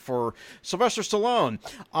stepped in for Sylvester Stallone.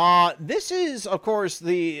 This is, of course,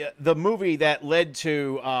 the movie that led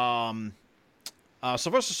to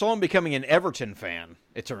Sylvester Stallone becoming an Everton fan,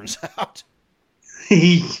 it turns out.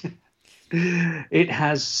 It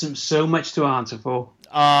has so much to answer for.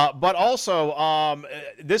 But also,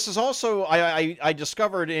 this is also, I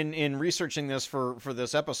discovered in researching this for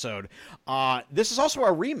this episode, this is also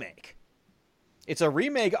a remake. It's a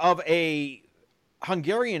remake of a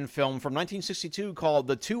Hungarian film from 1962 called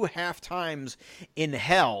The Two Half-Times in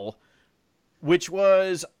Hell, which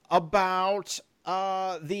was about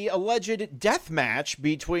the alleged death match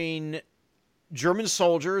between German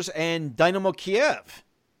soldiers and Dynamo Kiev.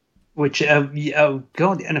 Which, oh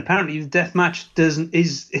god, and apparently the death match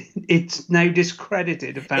it's now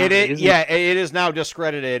discredited. Apparently, it is now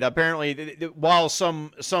discredited. Apparently, while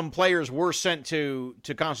some players were sent to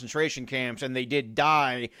concentration camps and they did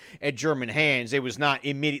die at German hands, it was not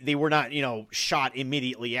immediate. They were not shot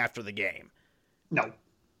immediately after the game. No.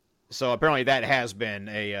 So apparently that has been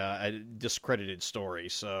a discredited story.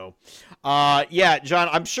 So, John,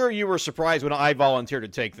 I'm sure you were surprised when I volunteered to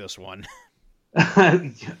take this one.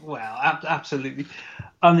 Well, absolutely.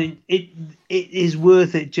 I mean, it is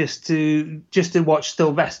worth it just to watch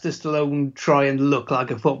Sylvester Stallone try and look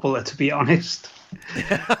like a footballer. To be honest,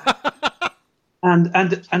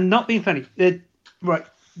 and not being funny, right?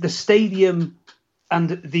 The stadium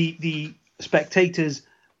and the spectators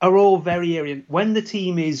are all very Aryan. When the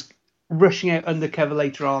team is rushing out undercover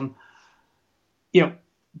later on,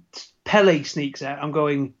 Pele sneaks out. I'm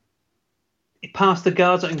going past the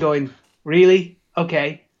guards and going, really?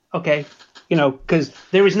 Okay. Because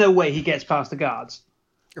there is no way he gets past the guards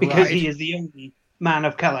because he is the only man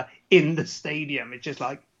of color in the stadium. It's just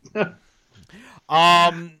like, Now,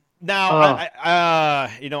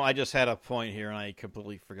 I just had a point here and I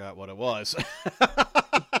completely forgot what it was.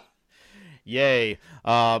 Yay!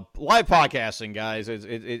 Live podcasting, guys.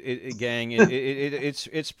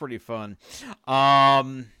 It's pretty fun.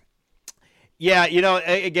 Yeah,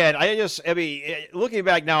 again, looking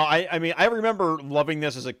back now, I remember loving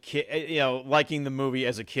this as a kid, liking the movie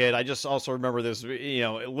as a kid. I just also remember this,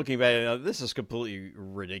 looking back, this is completely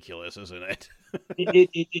ridiculous, isn't it?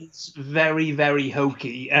 It's very, very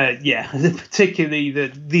hokey. Particularly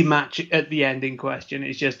the match at the end in question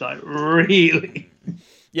is just like, really?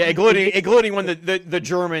 Yeah, including when the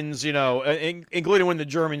Germans, including when the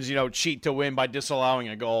Germans, cheat to win by disallowing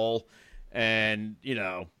a goal, and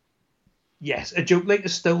Yes, a joke later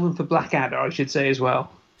stolen for Blackadder, I should say as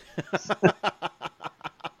well.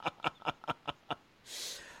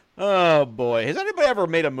 Oh boy, has anybody ever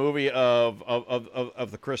made a movie of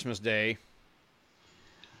the Christmas Day?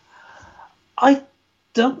 I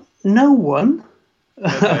don't know one.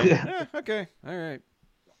 Okay, okay, all right.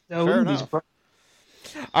 No, fair enough.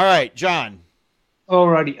 All right, John.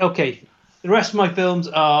 Alrighty, okay. The rest of my films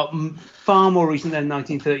are far more recent than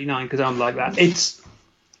 1939 because I'm like that.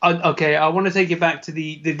 I want to take you back to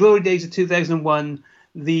the glory days of 2001,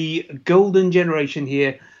 the golden generation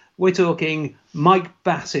here. We're talking Mike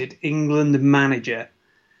Bassett, England manager.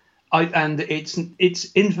 And it's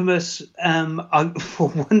infamous for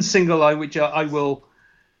one single line, which I will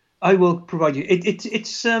provide you.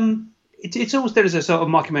 It's almost there as a sort of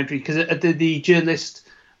mockumentary because the journalist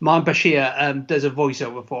Marwan Bashir does a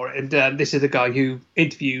voiceover for it, and this is the guy who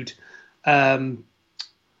interviewed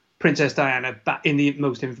Princess Diana back in the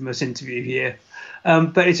most infamous interview here.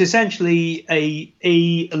 But it's essentially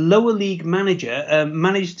a lower league manager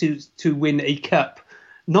managed to win a cup,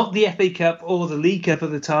 not the FA Cup or the League Cup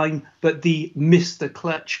at the time, but the Mr.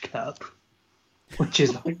 Clutch Cup, which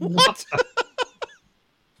is like what?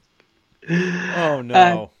 Oh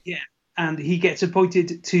no! Yeah, and he gets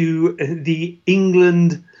appointed to the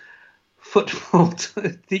England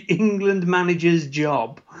the England manager's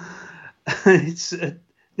job. It's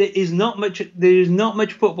there is not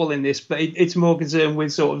much football in this, but it's more concerned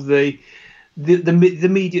with sort of the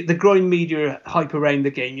media, the growing media hype around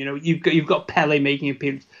the game. You know, you've got Pele making an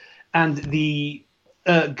appearance, and the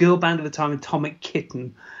girl band at the time, Atomic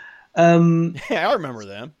Kitten. Yeah, I remember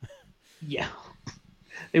them. Yeah,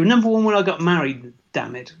 they were number one when I got married.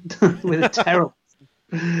 Damn it, with a terrible.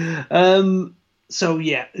 So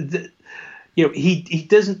yeah. He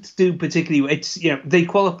doesn't do particularly. It's they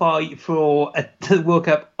qualify for the World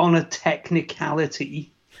Cup on a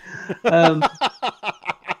technicality. So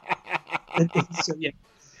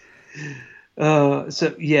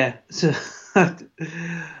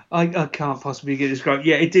I can't possibly get this right.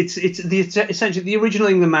 Yeah, it's essentially the original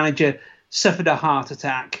England manager suffered a heart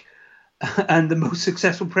attack, and the most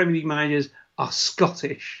successful Premier League managers are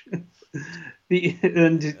Scottish. The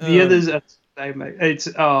others are. It's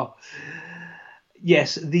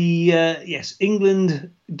Yes,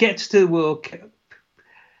 England gets to the World Cup,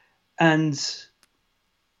 and it's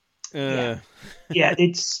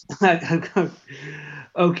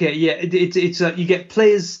okay. Yeah, it's you get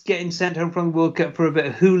players getting sent home from the World Cup for a bit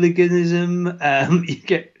of hooliganism. You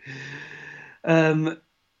get the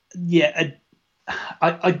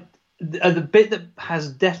bit that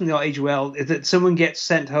has definitely not aged well is that someone gets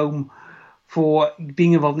sent home for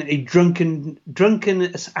being involved in a drunken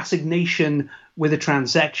assignation with a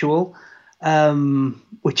transsexual,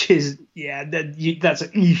 which is that's a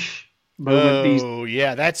eesh moment.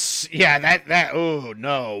 Oh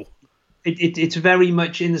no! It's very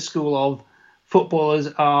much in the school of footballers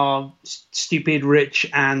are stupid, rich,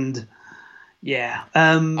 and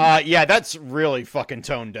that's really fucking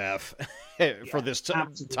tone deaf for this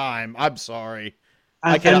time. I'm sorry,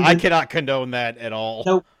 I cannot condone that at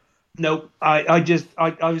all. Nope. I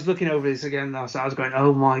was looking over this again now, so I was going,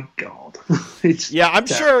 oh my god. I'm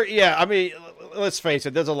sure. Yeah, I mean, let's face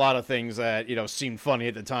it. There's a lot of things that seemed funny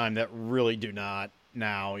at the time that really do not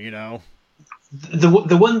now.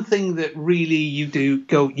 The one thing that really you do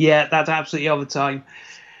go, yeah, that's absolutely all the time.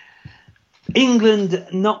 England,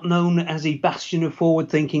 not known as a bastion of forward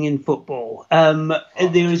thinking in football. There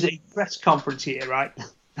is a press conference here, right?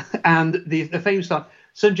 And the famous line.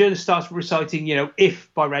 Some journalist starts reciting,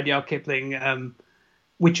 "If" by Rudyard Kipling,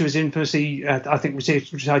 which was infamously, I think,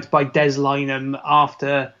 recited by Des Lynam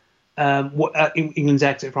after England's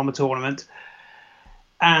exit from a tournament.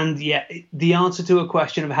 And the answer to a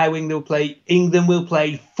question of how England will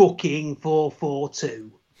play fucking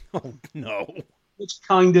 4-4-2. Oh no! Which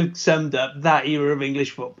kind of summed up that era of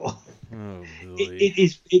English football. Oh,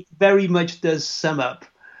 it very much does sum up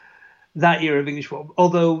that era of English football,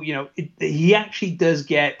 although he actually does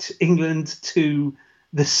get England to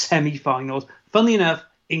the semi-finals. Funnily enough,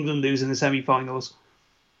 England lose in the semi-finals,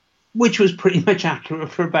 which was pretty much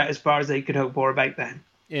accurate for about as far as they could hope for about then.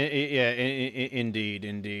 Yeah,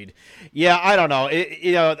 indeed. Yeah, I don't know.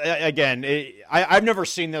 I've never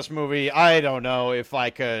seen this movie. I don't know if I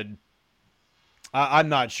could. I'm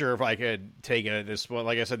not sure if I could take it at this point.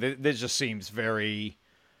 Like I said, this just seems very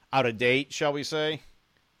out of date, shall we say?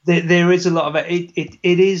 There is a lot of it.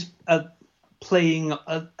 It is playing.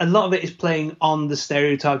 A lot of it is playing on the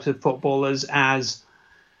stereotypes of footballers as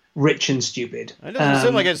rich and stupid. It doesn't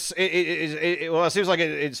seem like it's. Well, it seems like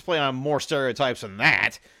it's playing on more stereotypes than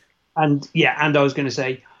that. And I was going to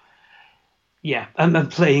say, and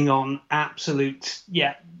playing on absolute.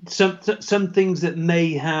 Some things that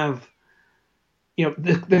may have.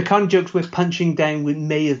 The kind of jokes we're punching down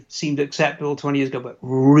may have seemed acceptable 20 years ago, but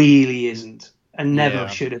really isn't. And never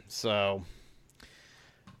should have. So,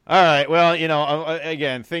 all right. Well,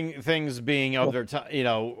 again, things being of their time,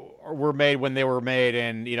 were made when they were made,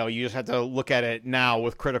 and you just have to look at it now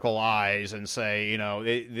with critical eyes and say,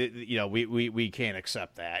 we can't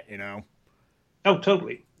accept that. Oh,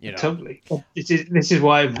 totally. Totally. This is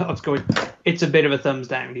why I was going. It's a bit of a thumbs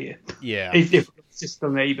down here. Yeah. It's just for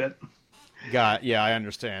me, but. I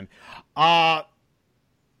understand.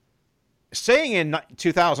 Staying in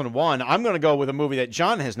 2001, I'm going to go with a movie that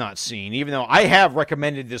John has not seen, even though I have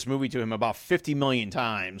recommended this movie to him about 50 million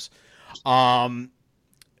times. But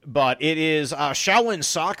it is Shaolin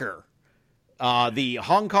Soccer, the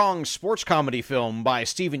Hong Kong sports comedy film by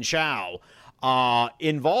Stephen Chow,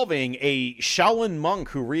 involving a Shaolin monk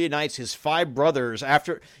who reunites his 5 brothers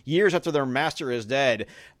years after their master has died,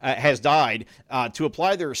 to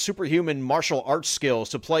apply their superhuman martial arts skills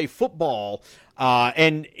to play football,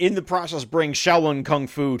 and in the process bring Shaolin Kung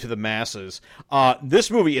Fu to the masses.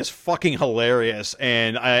 This movie is fucking hilarious,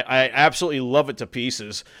 and I absolutely love it to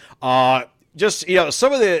pieces. Just,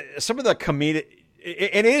 some of the comedic,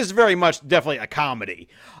 it is very much definitely a comedy.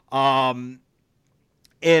 And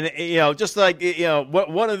just like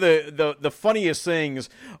one of the funniest things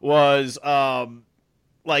was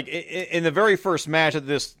like in the very first match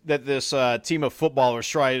that this team of footballers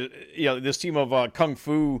try, this team of kung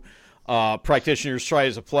fu practitioners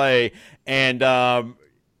tries to play, and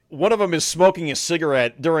one of them is smoking a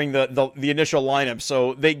cigarette during the initial lineup.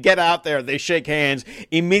 So they get out there, they shake hands.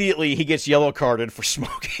 Immediately, he gets yellow carded for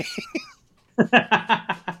smoking.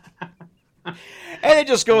 And it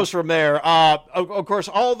just goes from there. Of course,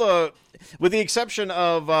 with the exception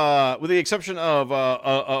of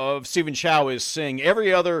Stephen Chow is Sing.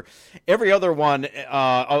 Every other one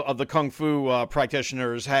of the kung fu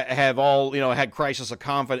practitioners have all had crises of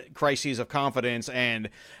confidence, and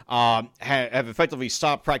have effectively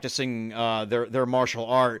stopped practicing their martial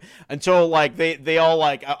art until like they all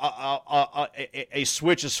like a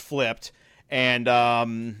switch is flipped. And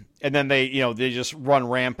then they just run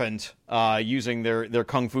rampant using their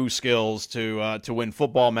kung fu skills to win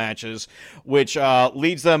football matches, which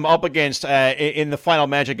leads them up against in the final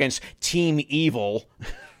match against Team Evil,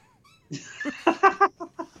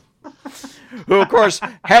 who of course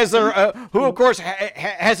has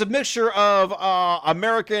a mixture of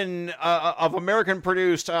American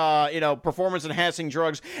produced performance enhancing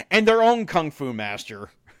drugs and their own kung fu master.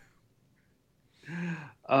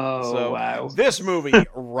 Oh, so, wow. This movie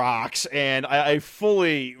rocks, and I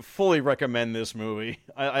fully recommend this movie.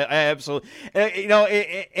 I absolutely,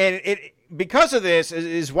 because of this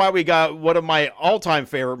is why we got one of my all-time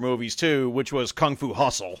favorite movies too, which was Kung Fu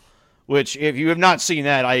Hustle, which if you have not seen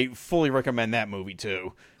that, I fully recommend that movie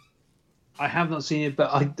too. I have not seen it,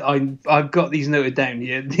 but I've got these noted down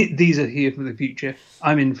here. These are here for the future.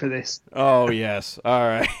 I'm in for this. Oh, yes. All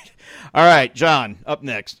right, John, up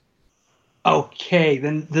next. Okay,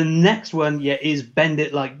 then the next one, is Bend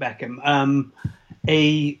It Like Beckham,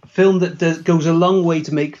 a film that goes a long way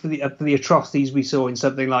to make for the atrocities we saw in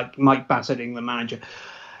something like Mike Bassett, England manager.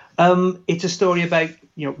 It's a story about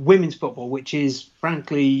women's football, which is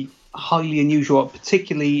frankly highly unusual,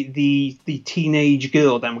 particularly the teenage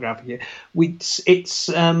girl demographic here.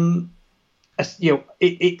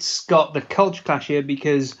 It's got the culture clash here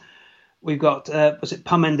because we've got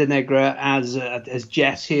Parminder Negra as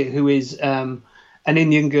Jess here, who is an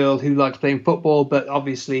Indian girl who likes playing football, but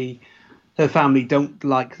obviously her family don't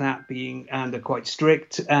like that and are quite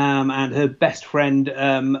strict. And her best friend,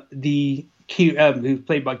 who's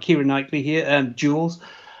played by Keira Knightley here, Jules,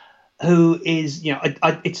 who is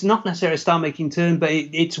it's not necessarily a star-making turn, but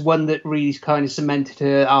it's one that really kind of cemented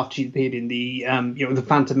her after she appeared in the the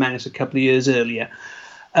Phantom Menace a couple of years earlier.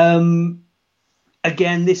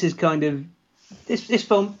 Again, this is kind of this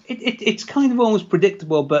film. It's kind of almost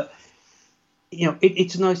predictable, but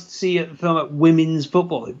it's nice to see a film about women's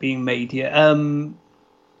football being made here. And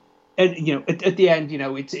at the end,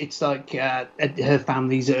 it's like her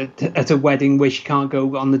family's at a wedding where she can't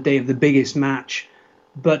go on the day of the biggest match,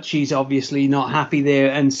 but she's obviously not happy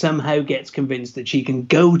there, and somehow gets convinced that she can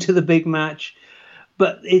go to the big match.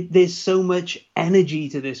 But there's so much energy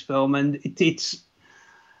to this film, and it's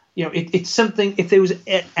something. If there was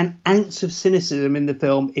an ounce of cynicism in the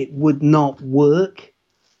film, it would not work.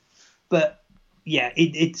 But my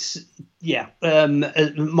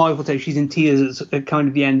will tell you, she's in tears at kind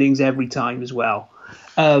of the endings every time as well.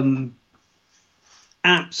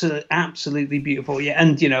 Absolutely beautiful. Yeah,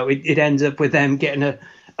 and it ends up with them getting a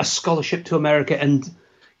scholarship to America, and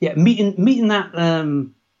meeting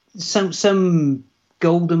that some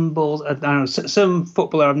golden balls. I don't know, some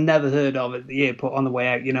footballer I've never heard of at the airport on the way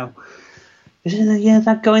out. Isn't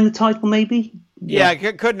that guy in the title maybe? Yeah,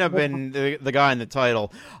 it couldn't have been the guy in the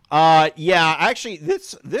title. Actually,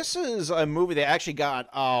 this is a movie that actually got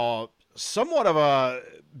somewhat of a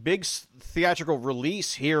big theatrical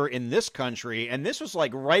release here in this country, and this was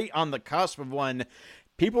like right on the cusp of when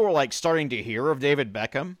people were like starting to hear of David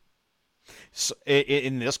Beckham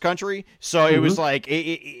in this country. So it was like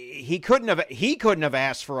he couldn't have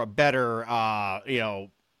asked for a better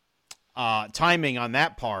timing on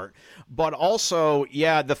that part. But also,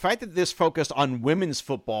 the fact that this focused on women's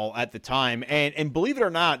football at the time, and believe it or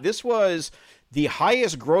not, this was the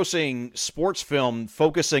highest grossing sports film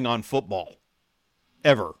focusing on football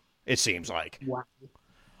ever. It seems like. Wow.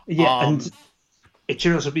 Yeah, and it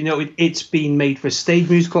should also be noted it's been made for a stage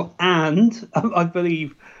musical, and I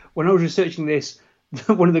believe when I was researching this,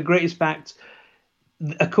 one of the greatest facts,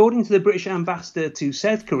 according to the British ambassador to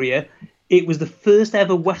South Korea, it was the first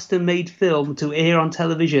ever Western-made film to air on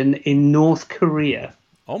television in North Korea.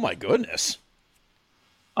 Oh my goodness!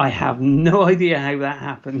 I have no idea how that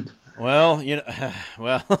happened. Well,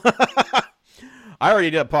 well, I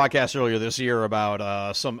already did a podcast earlier this year about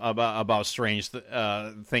about strange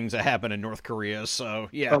things that happen in North Korea. So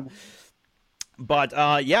yeah, but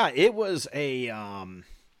yeah, it was a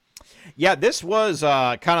yeah, this was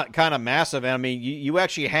kind of massive. And I mean, you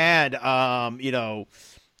actually had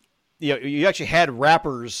you actually had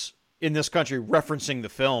rappers in this country referencing the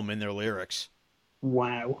film in their lyrics.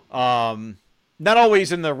 Wow. Not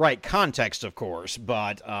always in the right context, of course,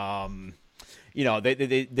 but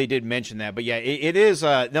they did mention that. But yeah, it is.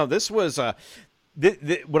 No, this was.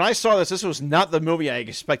 When I saw this was not the movie I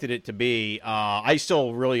expected it to be. I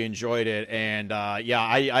still really enjoyed it, and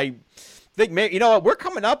I think maybe, what, we're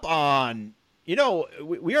coming up on.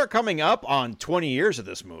 We are coming up on 20 years of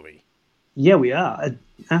this movie. Yeah, we are,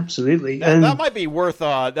 absolutely. That might be worth.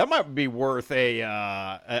 A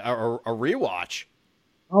rewatch.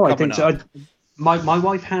 Oh, I think so. My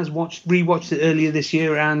wife has rewatched it earlier this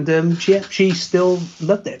year, and she still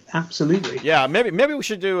loved it. Absolutely. Yeah, maybe we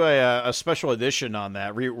should do a special edition on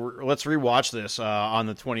that. Let's rewatch this on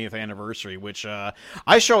the 20th anniversary, which I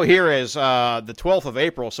show here as the 12th of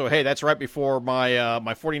April. So hey, that's right before my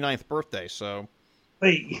 49th birthday. So.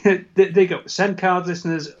 Hey, there you go. Send cards,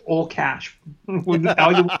 listeners, or cash.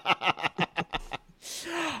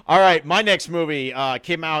 All right, my next movie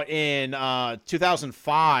came out in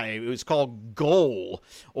 2005. It was called Goal,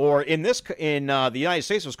 or in the United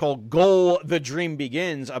States, it was called Goal: The Dream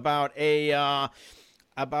Begins, about a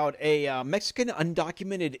Mexican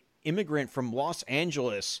undocumented immigrant from Los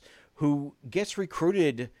Angeles who gets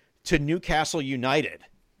recruited to Newcastle United.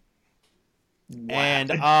 Wow.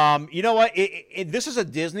 And you know what? This is a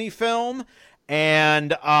Disney film.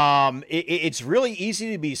 And it's really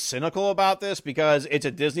easy to be cynical about this because it's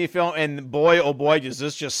a Disney film, and boy, oh boy, does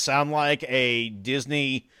this just sound like a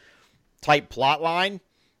Disney type plot line.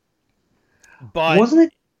 But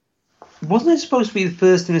wasn't it supposed to be the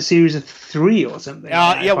first in a series of 3 or something?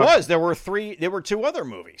 Yeah, it was. There were 2 other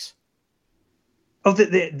movies. Oh,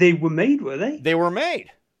 they were made, were they? They were made.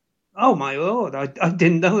 Oh my lord, I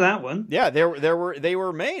didn't know that one. Yeah, they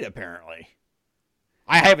were made apparently.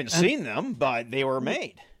 I haven't seen them, but they were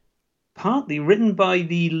made. Partly written by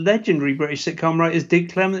the legendary British sitcom writers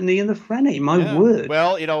Dick Clement and Ian La Frenais. My word.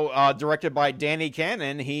 Well, directed by Danny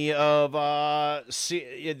Cannon, he of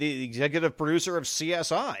the executive producer of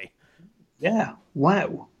CSI. Yeah.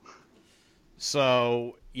 Wow.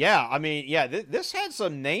 So yeah, I mean, yeah, this had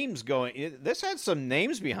some names going. This had some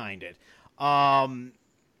names behind it.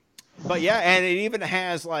 But yeah, and it even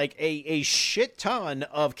has like a shit ton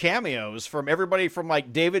of cameos from everybody from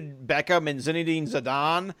like David Beckham and Zinedine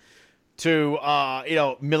Zidane to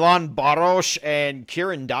Milan Baros and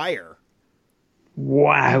Kieran Dyer.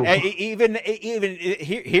 Wow. And even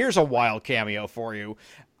here's a wild cameo for you.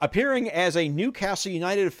 Appearing as a Newcastle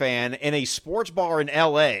United fan in a sports bar in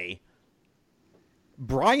LA,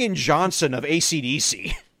 Brian Johnson of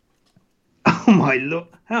AC/DC. Oh my lord!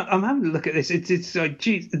 I'm having a look at this. It's like,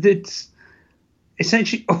 geez, it's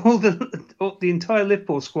essentially all the entire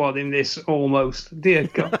Liverpool squad in this almost. Dear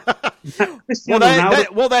God. that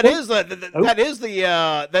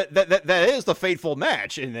is the fateful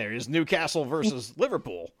match in there. Is Newcastle versus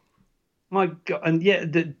Liverpool. My God, and yeah,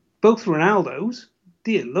 both Ronaldos.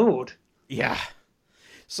 Dear Lord. Yeah.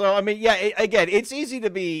 So, I mean, yeah, again, it's easy to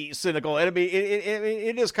be cynical. And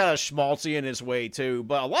it is kind of schmaltzy in its way, too.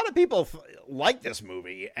 But a lot of people like this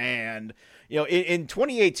movie. And, in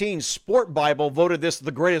 2018, Sport Bible voted this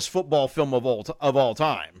the greatest football film of all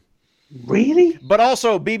time. Really? But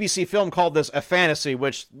also, BBC Film called this a fantasy,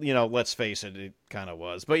 which, let's face it, it kind of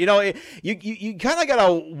was. But, you kind of got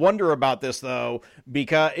to wonder about this, though,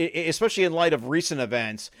 because especially in light of recent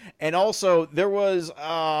events. And also, there was,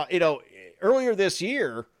 earlier this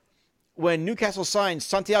year, when Newcastle signed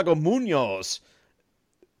Santiago Munoz,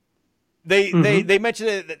 they mentioned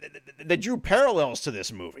it, they drew parallels to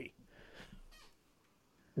this movie.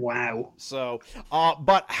 Wow. So,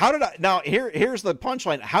 but how did I? Now here's the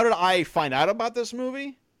punchline. How did I find out about this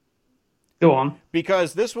movie? Go on.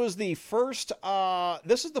 Because this was the first.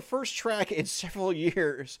 This is the first track in several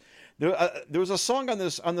years. There was a song on the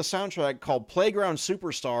soundtrack called "Playground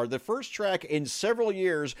Superstar," the first track in several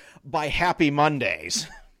years by Happy Mondays.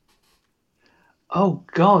 Oh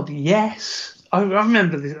God, yes, I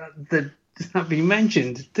remember that being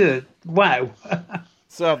mentioned. Wow.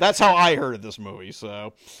 So that's how I heard of this movie.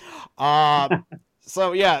 Uh,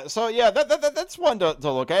 that's one to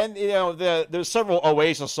look at. And there's several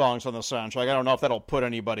Oasis songs on the soundtrack. I don't know if that'll put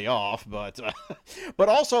anybody off, but but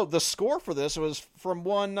also the score for this was from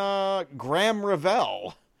one Graham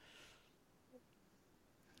Revell.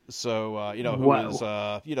 So who was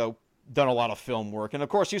done a lot of film work, and of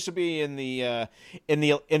course used to be in the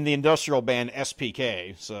industrial band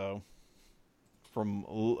SPK. So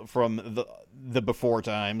from the before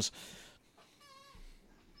times.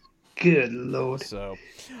 Good Lord. So,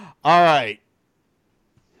 all right.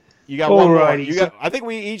 You got one more. I think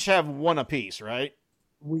we each have one apiece, right?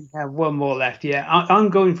 We have one more left. Yeah, I'm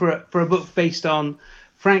going for a book based on,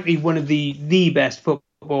 frankly, one of the best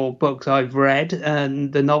football books I've read,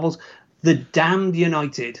 and the novels, The Damned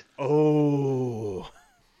United. Oh,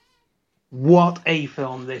 what a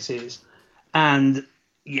film this is! And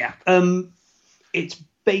yeah, it's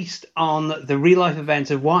based on the real life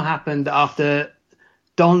events of what happened after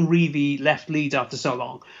Don Revie left Leeds after so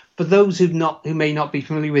long. For those who may not be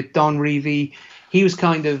familiar with Don Revie, he was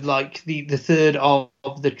kind of like the third of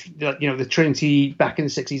the Trinity back in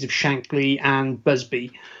the 60s of Shankly and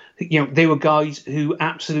Busby. They were guys who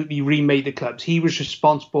absolutely remade the clubs. He was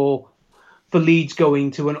responsible for Leeds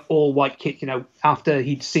going to an all-white kit, after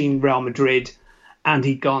he'd seen Real Madrid, and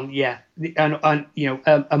he'd gone,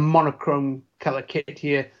 a monochrome color kit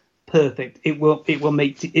here, perfect. It will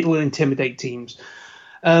intimidate teams.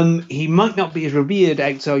 He might not be as revered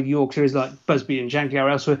outside Yorkshire as like Busby and Shankly or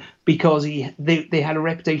elsewhere, because they had a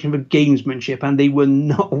reputation for gamesmanship, and they were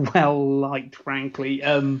not well liked, frankly.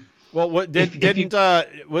 Well,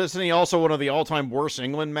 wasn't he also one of the all-time worst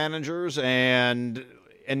England managers and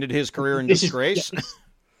ended his career in disgrace?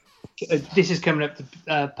 This is coming up to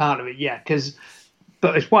part of it, yeah.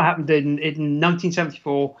 But it's what happened in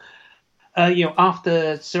 1974.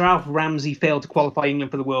 After Sir Alf Ramsey failed to qualify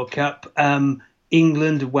England for the World Cup,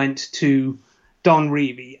 England went to Don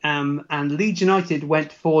Revie, and Leeds United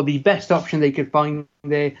went for the best option they could find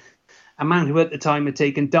there. A man who at the time had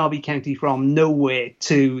taken Derby County from nowhere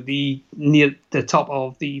to near the top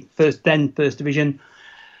of the first division.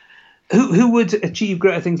 Who would achieve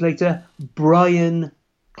greater things later? Brian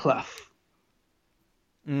Clough.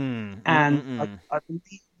 I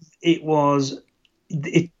believe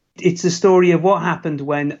it's the story of what happened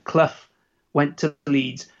when Clough went to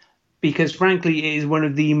Leeds, because frankly it is one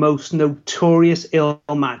of the most notorious ill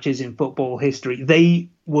matches in football history. They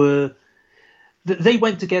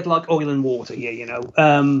went together like oil and water here,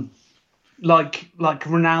 like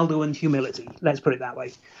Ronaldo and humility. Let's put it that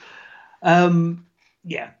way.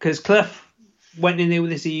 Because Clough went in there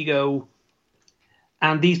with this ego,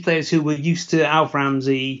 and these players who were used to Alf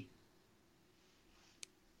Ramsey,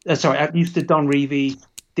 used to Don Revie,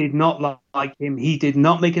 did not like him. He did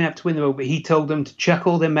not make an effort to win them over. He told them to chuck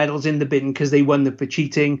all their medals in the bin because they won them for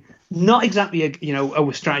cheating. Not exactly a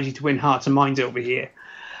strategy to win hearts and minds over here.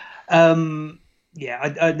 I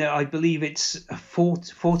believe it's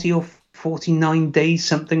 40 or 49 days,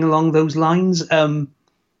 something along those lines.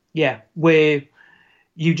 Where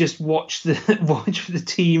you just watch the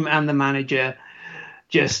team and the manager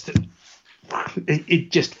just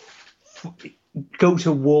go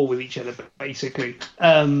to war with each other, basically.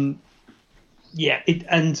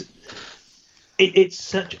 It's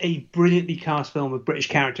such a brilliantly cast film with British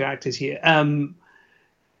character actors here.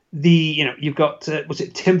 You've got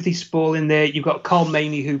Timothy Spall in there. You've got Carl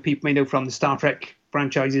Maney, who people may know from the Star Trek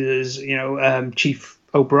franchises. Chief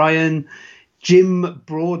O'Brien, Jim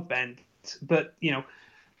Broadbent. But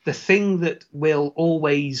the thing that will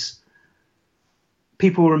always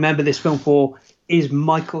people will remember this film for is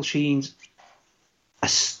Michael Sheen's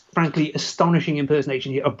frankly astonishing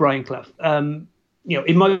impersonation here of Brian Clough.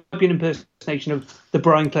 It might be an impersonation of the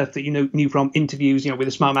Brian Clough that knew from interviews, with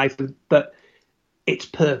a smart mouth, but it's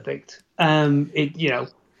perfect.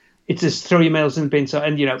 It's just throw your medals in the bin. So,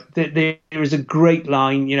 and there is a great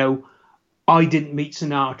line. I didn't meet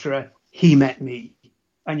Sinatra, he met me,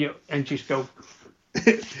 and just go.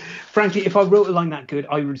 Frankly, if I wrote a line that good,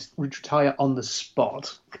 I would retire on the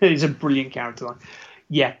spot. It's a brilliant character line.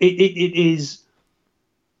 Yeah, it is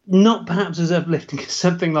not perhaps as uplifting as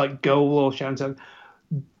something like Goal or Shanto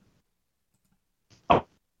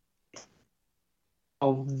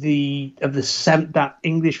that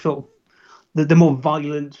English film, the more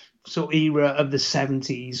violent sort of era of the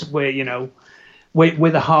 70s, where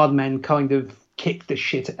the hard men kind of kick the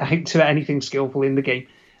shit out to anything skillful in the game.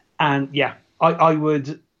 And yeah, I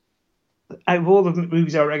would, out of all the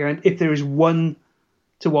movies I recommend, if there is one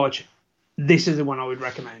to watch, this is the one I would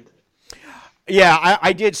recommend. Yeah,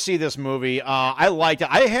 I did see this movie. I liked it.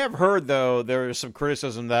 I have heard, though, there is some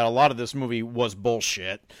criticism that a lot of this movie was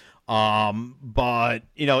bullshit. But,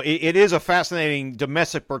 it is a fascinating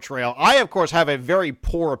domestic portrayal. I, of course, have a very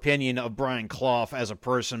poor opinion of Brian Clough as a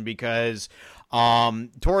person because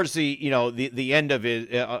towards the the end of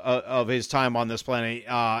his time on this planet,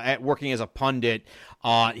 at working as a pundit,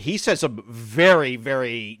 he said some very,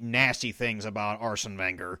 very nasty things about Arsene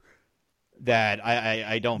Wenger that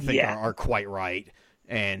I don't think are quite right,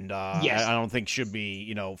 and Yes. I don't think should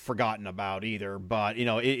be forgotten about either. But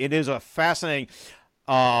it is a fascinating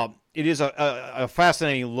a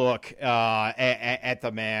fascinating look at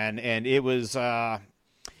the man, and it was it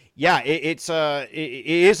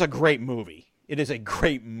is a great movie. It is a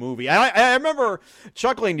great movie. I remember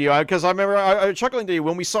chuckling to you because I remember chuckling to you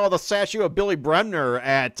when we saw the statue of Billy Bremner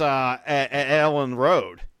at Ellen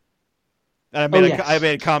Road. And I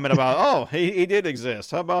made a comment about, he did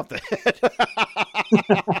exist. How about that?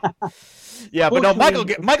 Yeah, but no,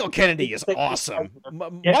 Michael Kennedy is awesome.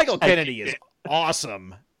 Michael Kennedy is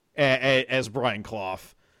awesome as Brian Clough.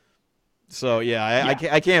 So yeah,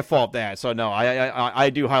 I can't fault that. So no, I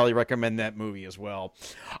do highly recommend that movie as well.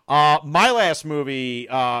 My last movie,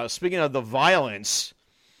 speaking of the violence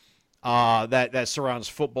that surrounds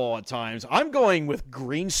football at times, I'm going with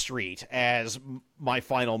Green Street as my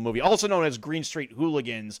final movie, also known as Green Street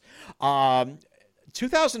Hooligans.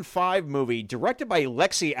 2005 movie directed by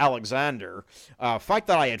Lexi Alexander. Fact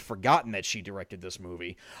that I had forgotten that she directed this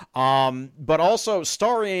movie. But also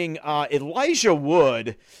starring Elijah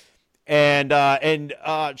Wood and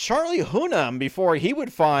Charlie Hunnam before he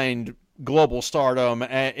would find global stardom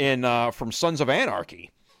in from Sons of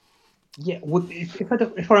Anarchy. Yeah, well,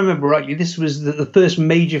 if I remember rightly, this was the first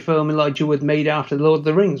major film Elijah Wood made after Lord of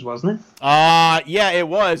the Rings, wasn't it? Yeah, it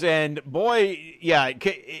was, and boy,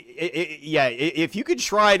 if you could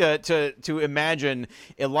try to imagine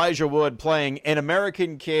Elijah Wood playing an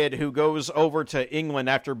American kid who goes over to England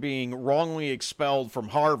after being wrongly expelled from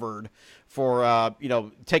Harvard for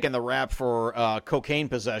taking the rap for cocaine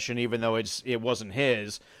possession, even though it wasn't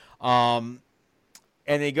his.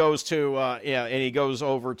 And he goes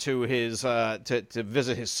over to his to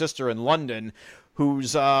visit his sister in London, who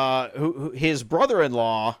his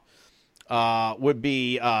brother-in-law would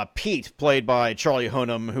be Pete, played by Charlie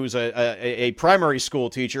Hunnam, who's a primary school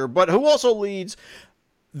teacher, but who also leads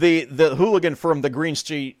the hooligan firm, the Green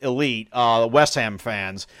Street Elite, West Ham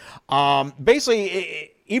fans.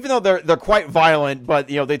 Basically, even though they're quite violent, but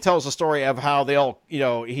they tell us the story of how they all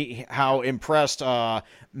how impressed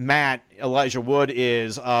Matt Elijah Wood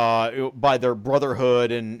is by their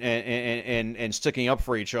brotherhood and sticking up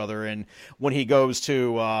for each other. And when he goes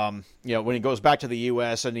to when he goes back to the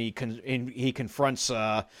U.S. and he confronts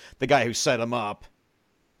the guy who set him up,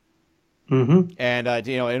 mm-hmm. and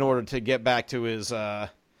in order to get back to his.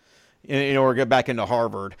 In order to get back into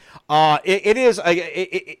Harvard, it is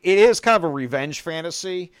kind of a revenge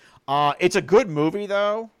fantasy. It's a good movie,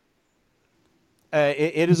 though.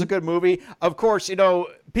 It is a good movie. Of course,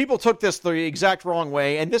 people took this the exact wrong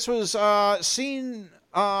way, and this was seen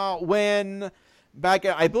when back,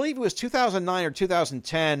 I believe it was 2009 or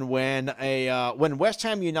 2010, when West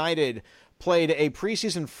Ham United played a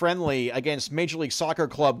preseason friendly against Major League Soccer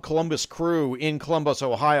club Columbus Crew in Columbus,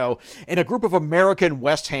 Ohio, and a group of American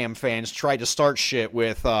West Ham fans tried to start shit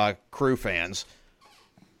with Crew fans.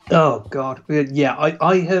 Oh God, yeah,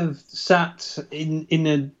 I have sat in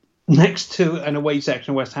a next to an away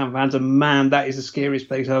section of West Ham fans, and man, that is the scariest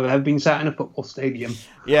place I've ever been sat in a football stadium.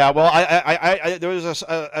 Yeah, well, I there was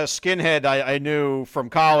a skinhead I knew from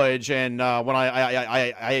college, and when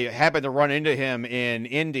I happened to run into him in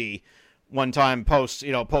Indy one time post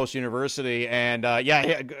university, and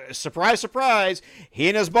surprise, he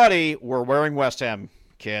and his buddy were wearing West Ham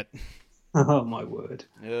kit. Oh my word!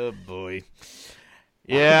 Oh boy.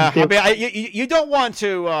 Yeah, I mean, you don't want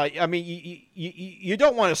to. You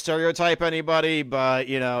don't want to stereotype anybody, but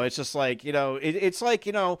it's just like it's like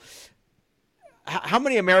how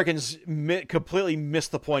many Americans completely miss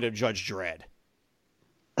the point of Judge Dredd?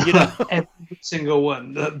 Every single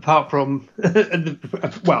one, apart from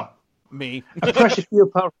me. A precious few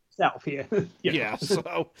apart from myself here. Yeah.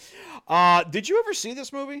 So, did you ever see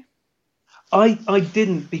this movie? I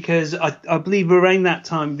didn't, because I believe around that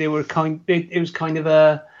time it was kind of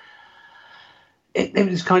a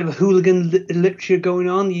hooligan literature going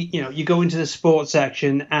on. You go into the sports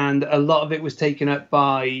section, and a lot of it was taken up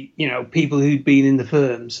by people who'd been in the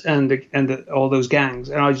firms and all those gangs.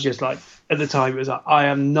 And I was just like, at the time, it was like, I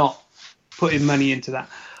am not putting money into that.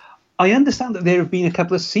 I understand that there have been a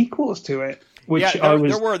couple of sequels to it, which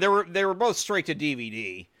there were both straight to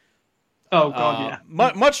DVD. Oh God,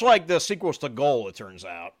 yeah. Much like the sequels to Goal, it turns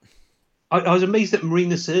out. I was amazed that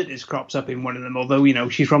Marina Sirtis crops up in one of them, although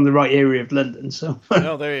she's from the right area of London. So.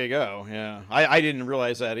 Oh, there you go. Yeah, I didn't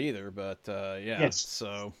realize that either, but yeah. Yes.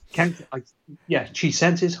 So. She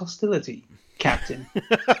senses hostility, Captain.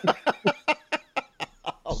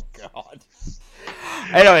 Oh God.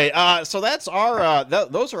 Anyway, so that's our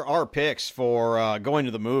those are our picks for going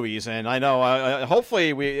to the movies, and I know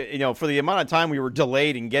hopefully we for the amount of time we were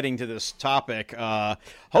delayed in getting to this topic,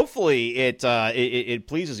 hopefully it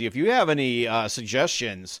pleases you. If you have any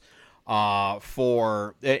suggestions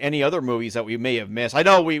for any other movies that we may have missed, I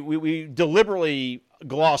know we deliberately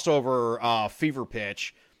glossed over Fever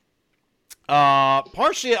Pitch.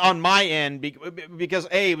 Partially on my end because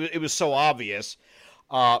A, it was so obvious.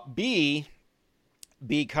 B,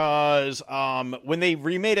 because when they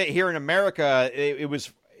remade it here in America, it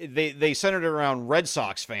was they centered it around Red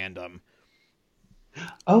Sox fandom.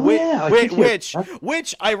 Oh, Which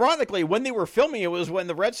ironically, when they were filming, it was when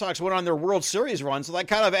the Red Sox went on their World Series run, so that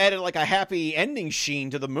kind of added like a happy ending sheen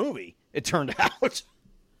to the movie. It turned out.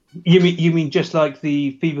 You mean just like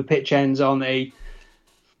the Fever Pitch ends on a.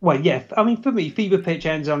 Well, yeah. I mean, for me, Fever Pitch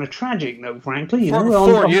ends on a tragic note. Frankly,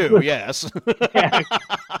 for you, yes. Yeah, it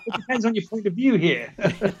depends on your point of view here.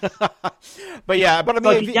 But I mean,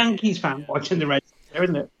 like a Yankees fan watching the Red Sox, there,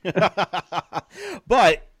 isn't it?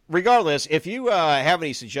 But regardless, if you have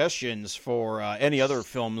any suggestions for any other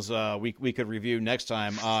films we could review next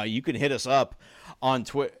time, you can hit us up on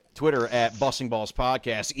Twitter at Busting Balls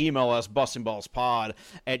Podcast. Email us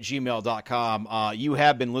bustingballspod@gmail.com. You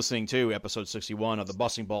have been listening to episode 61 of the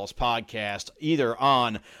Busting Balls Podcast, either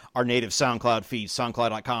on our native SoundCloud feed,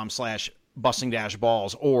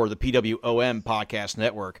 soundcloud.com/busting-balls, or the PWOM Podcast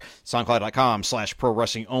Network, soundcloud.com/pro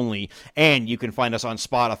wrestling only. And you can find us on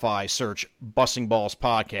Spotify. Search Busting Balls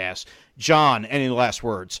Podcast. John, any last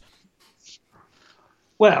words?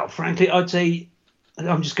 Well, frankly, I'd say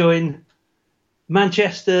I'm just going.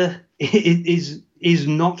 Manchester is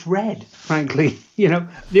not red, frankly.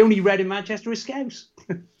 The only red in Manchester is Scouse.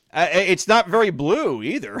 It's not very blue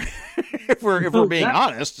either, if we're being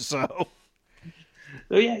honest. So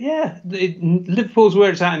yeah. Liverpool's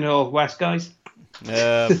where it's at in the Old West, guys.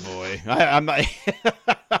 Oh boy, I'm not.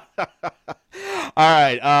 All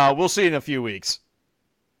right, we'll see you in a few weeks.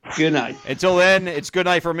 Good night. Until then, it's good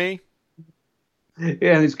night for me.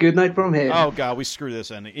 Yeah, and it's good night from him. Oh God, we screwed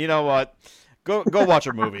this ending. You know what? Go watch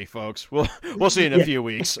a movie, folks. We'll see you in a few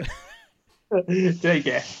weeks. Take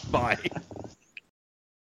care. Bye.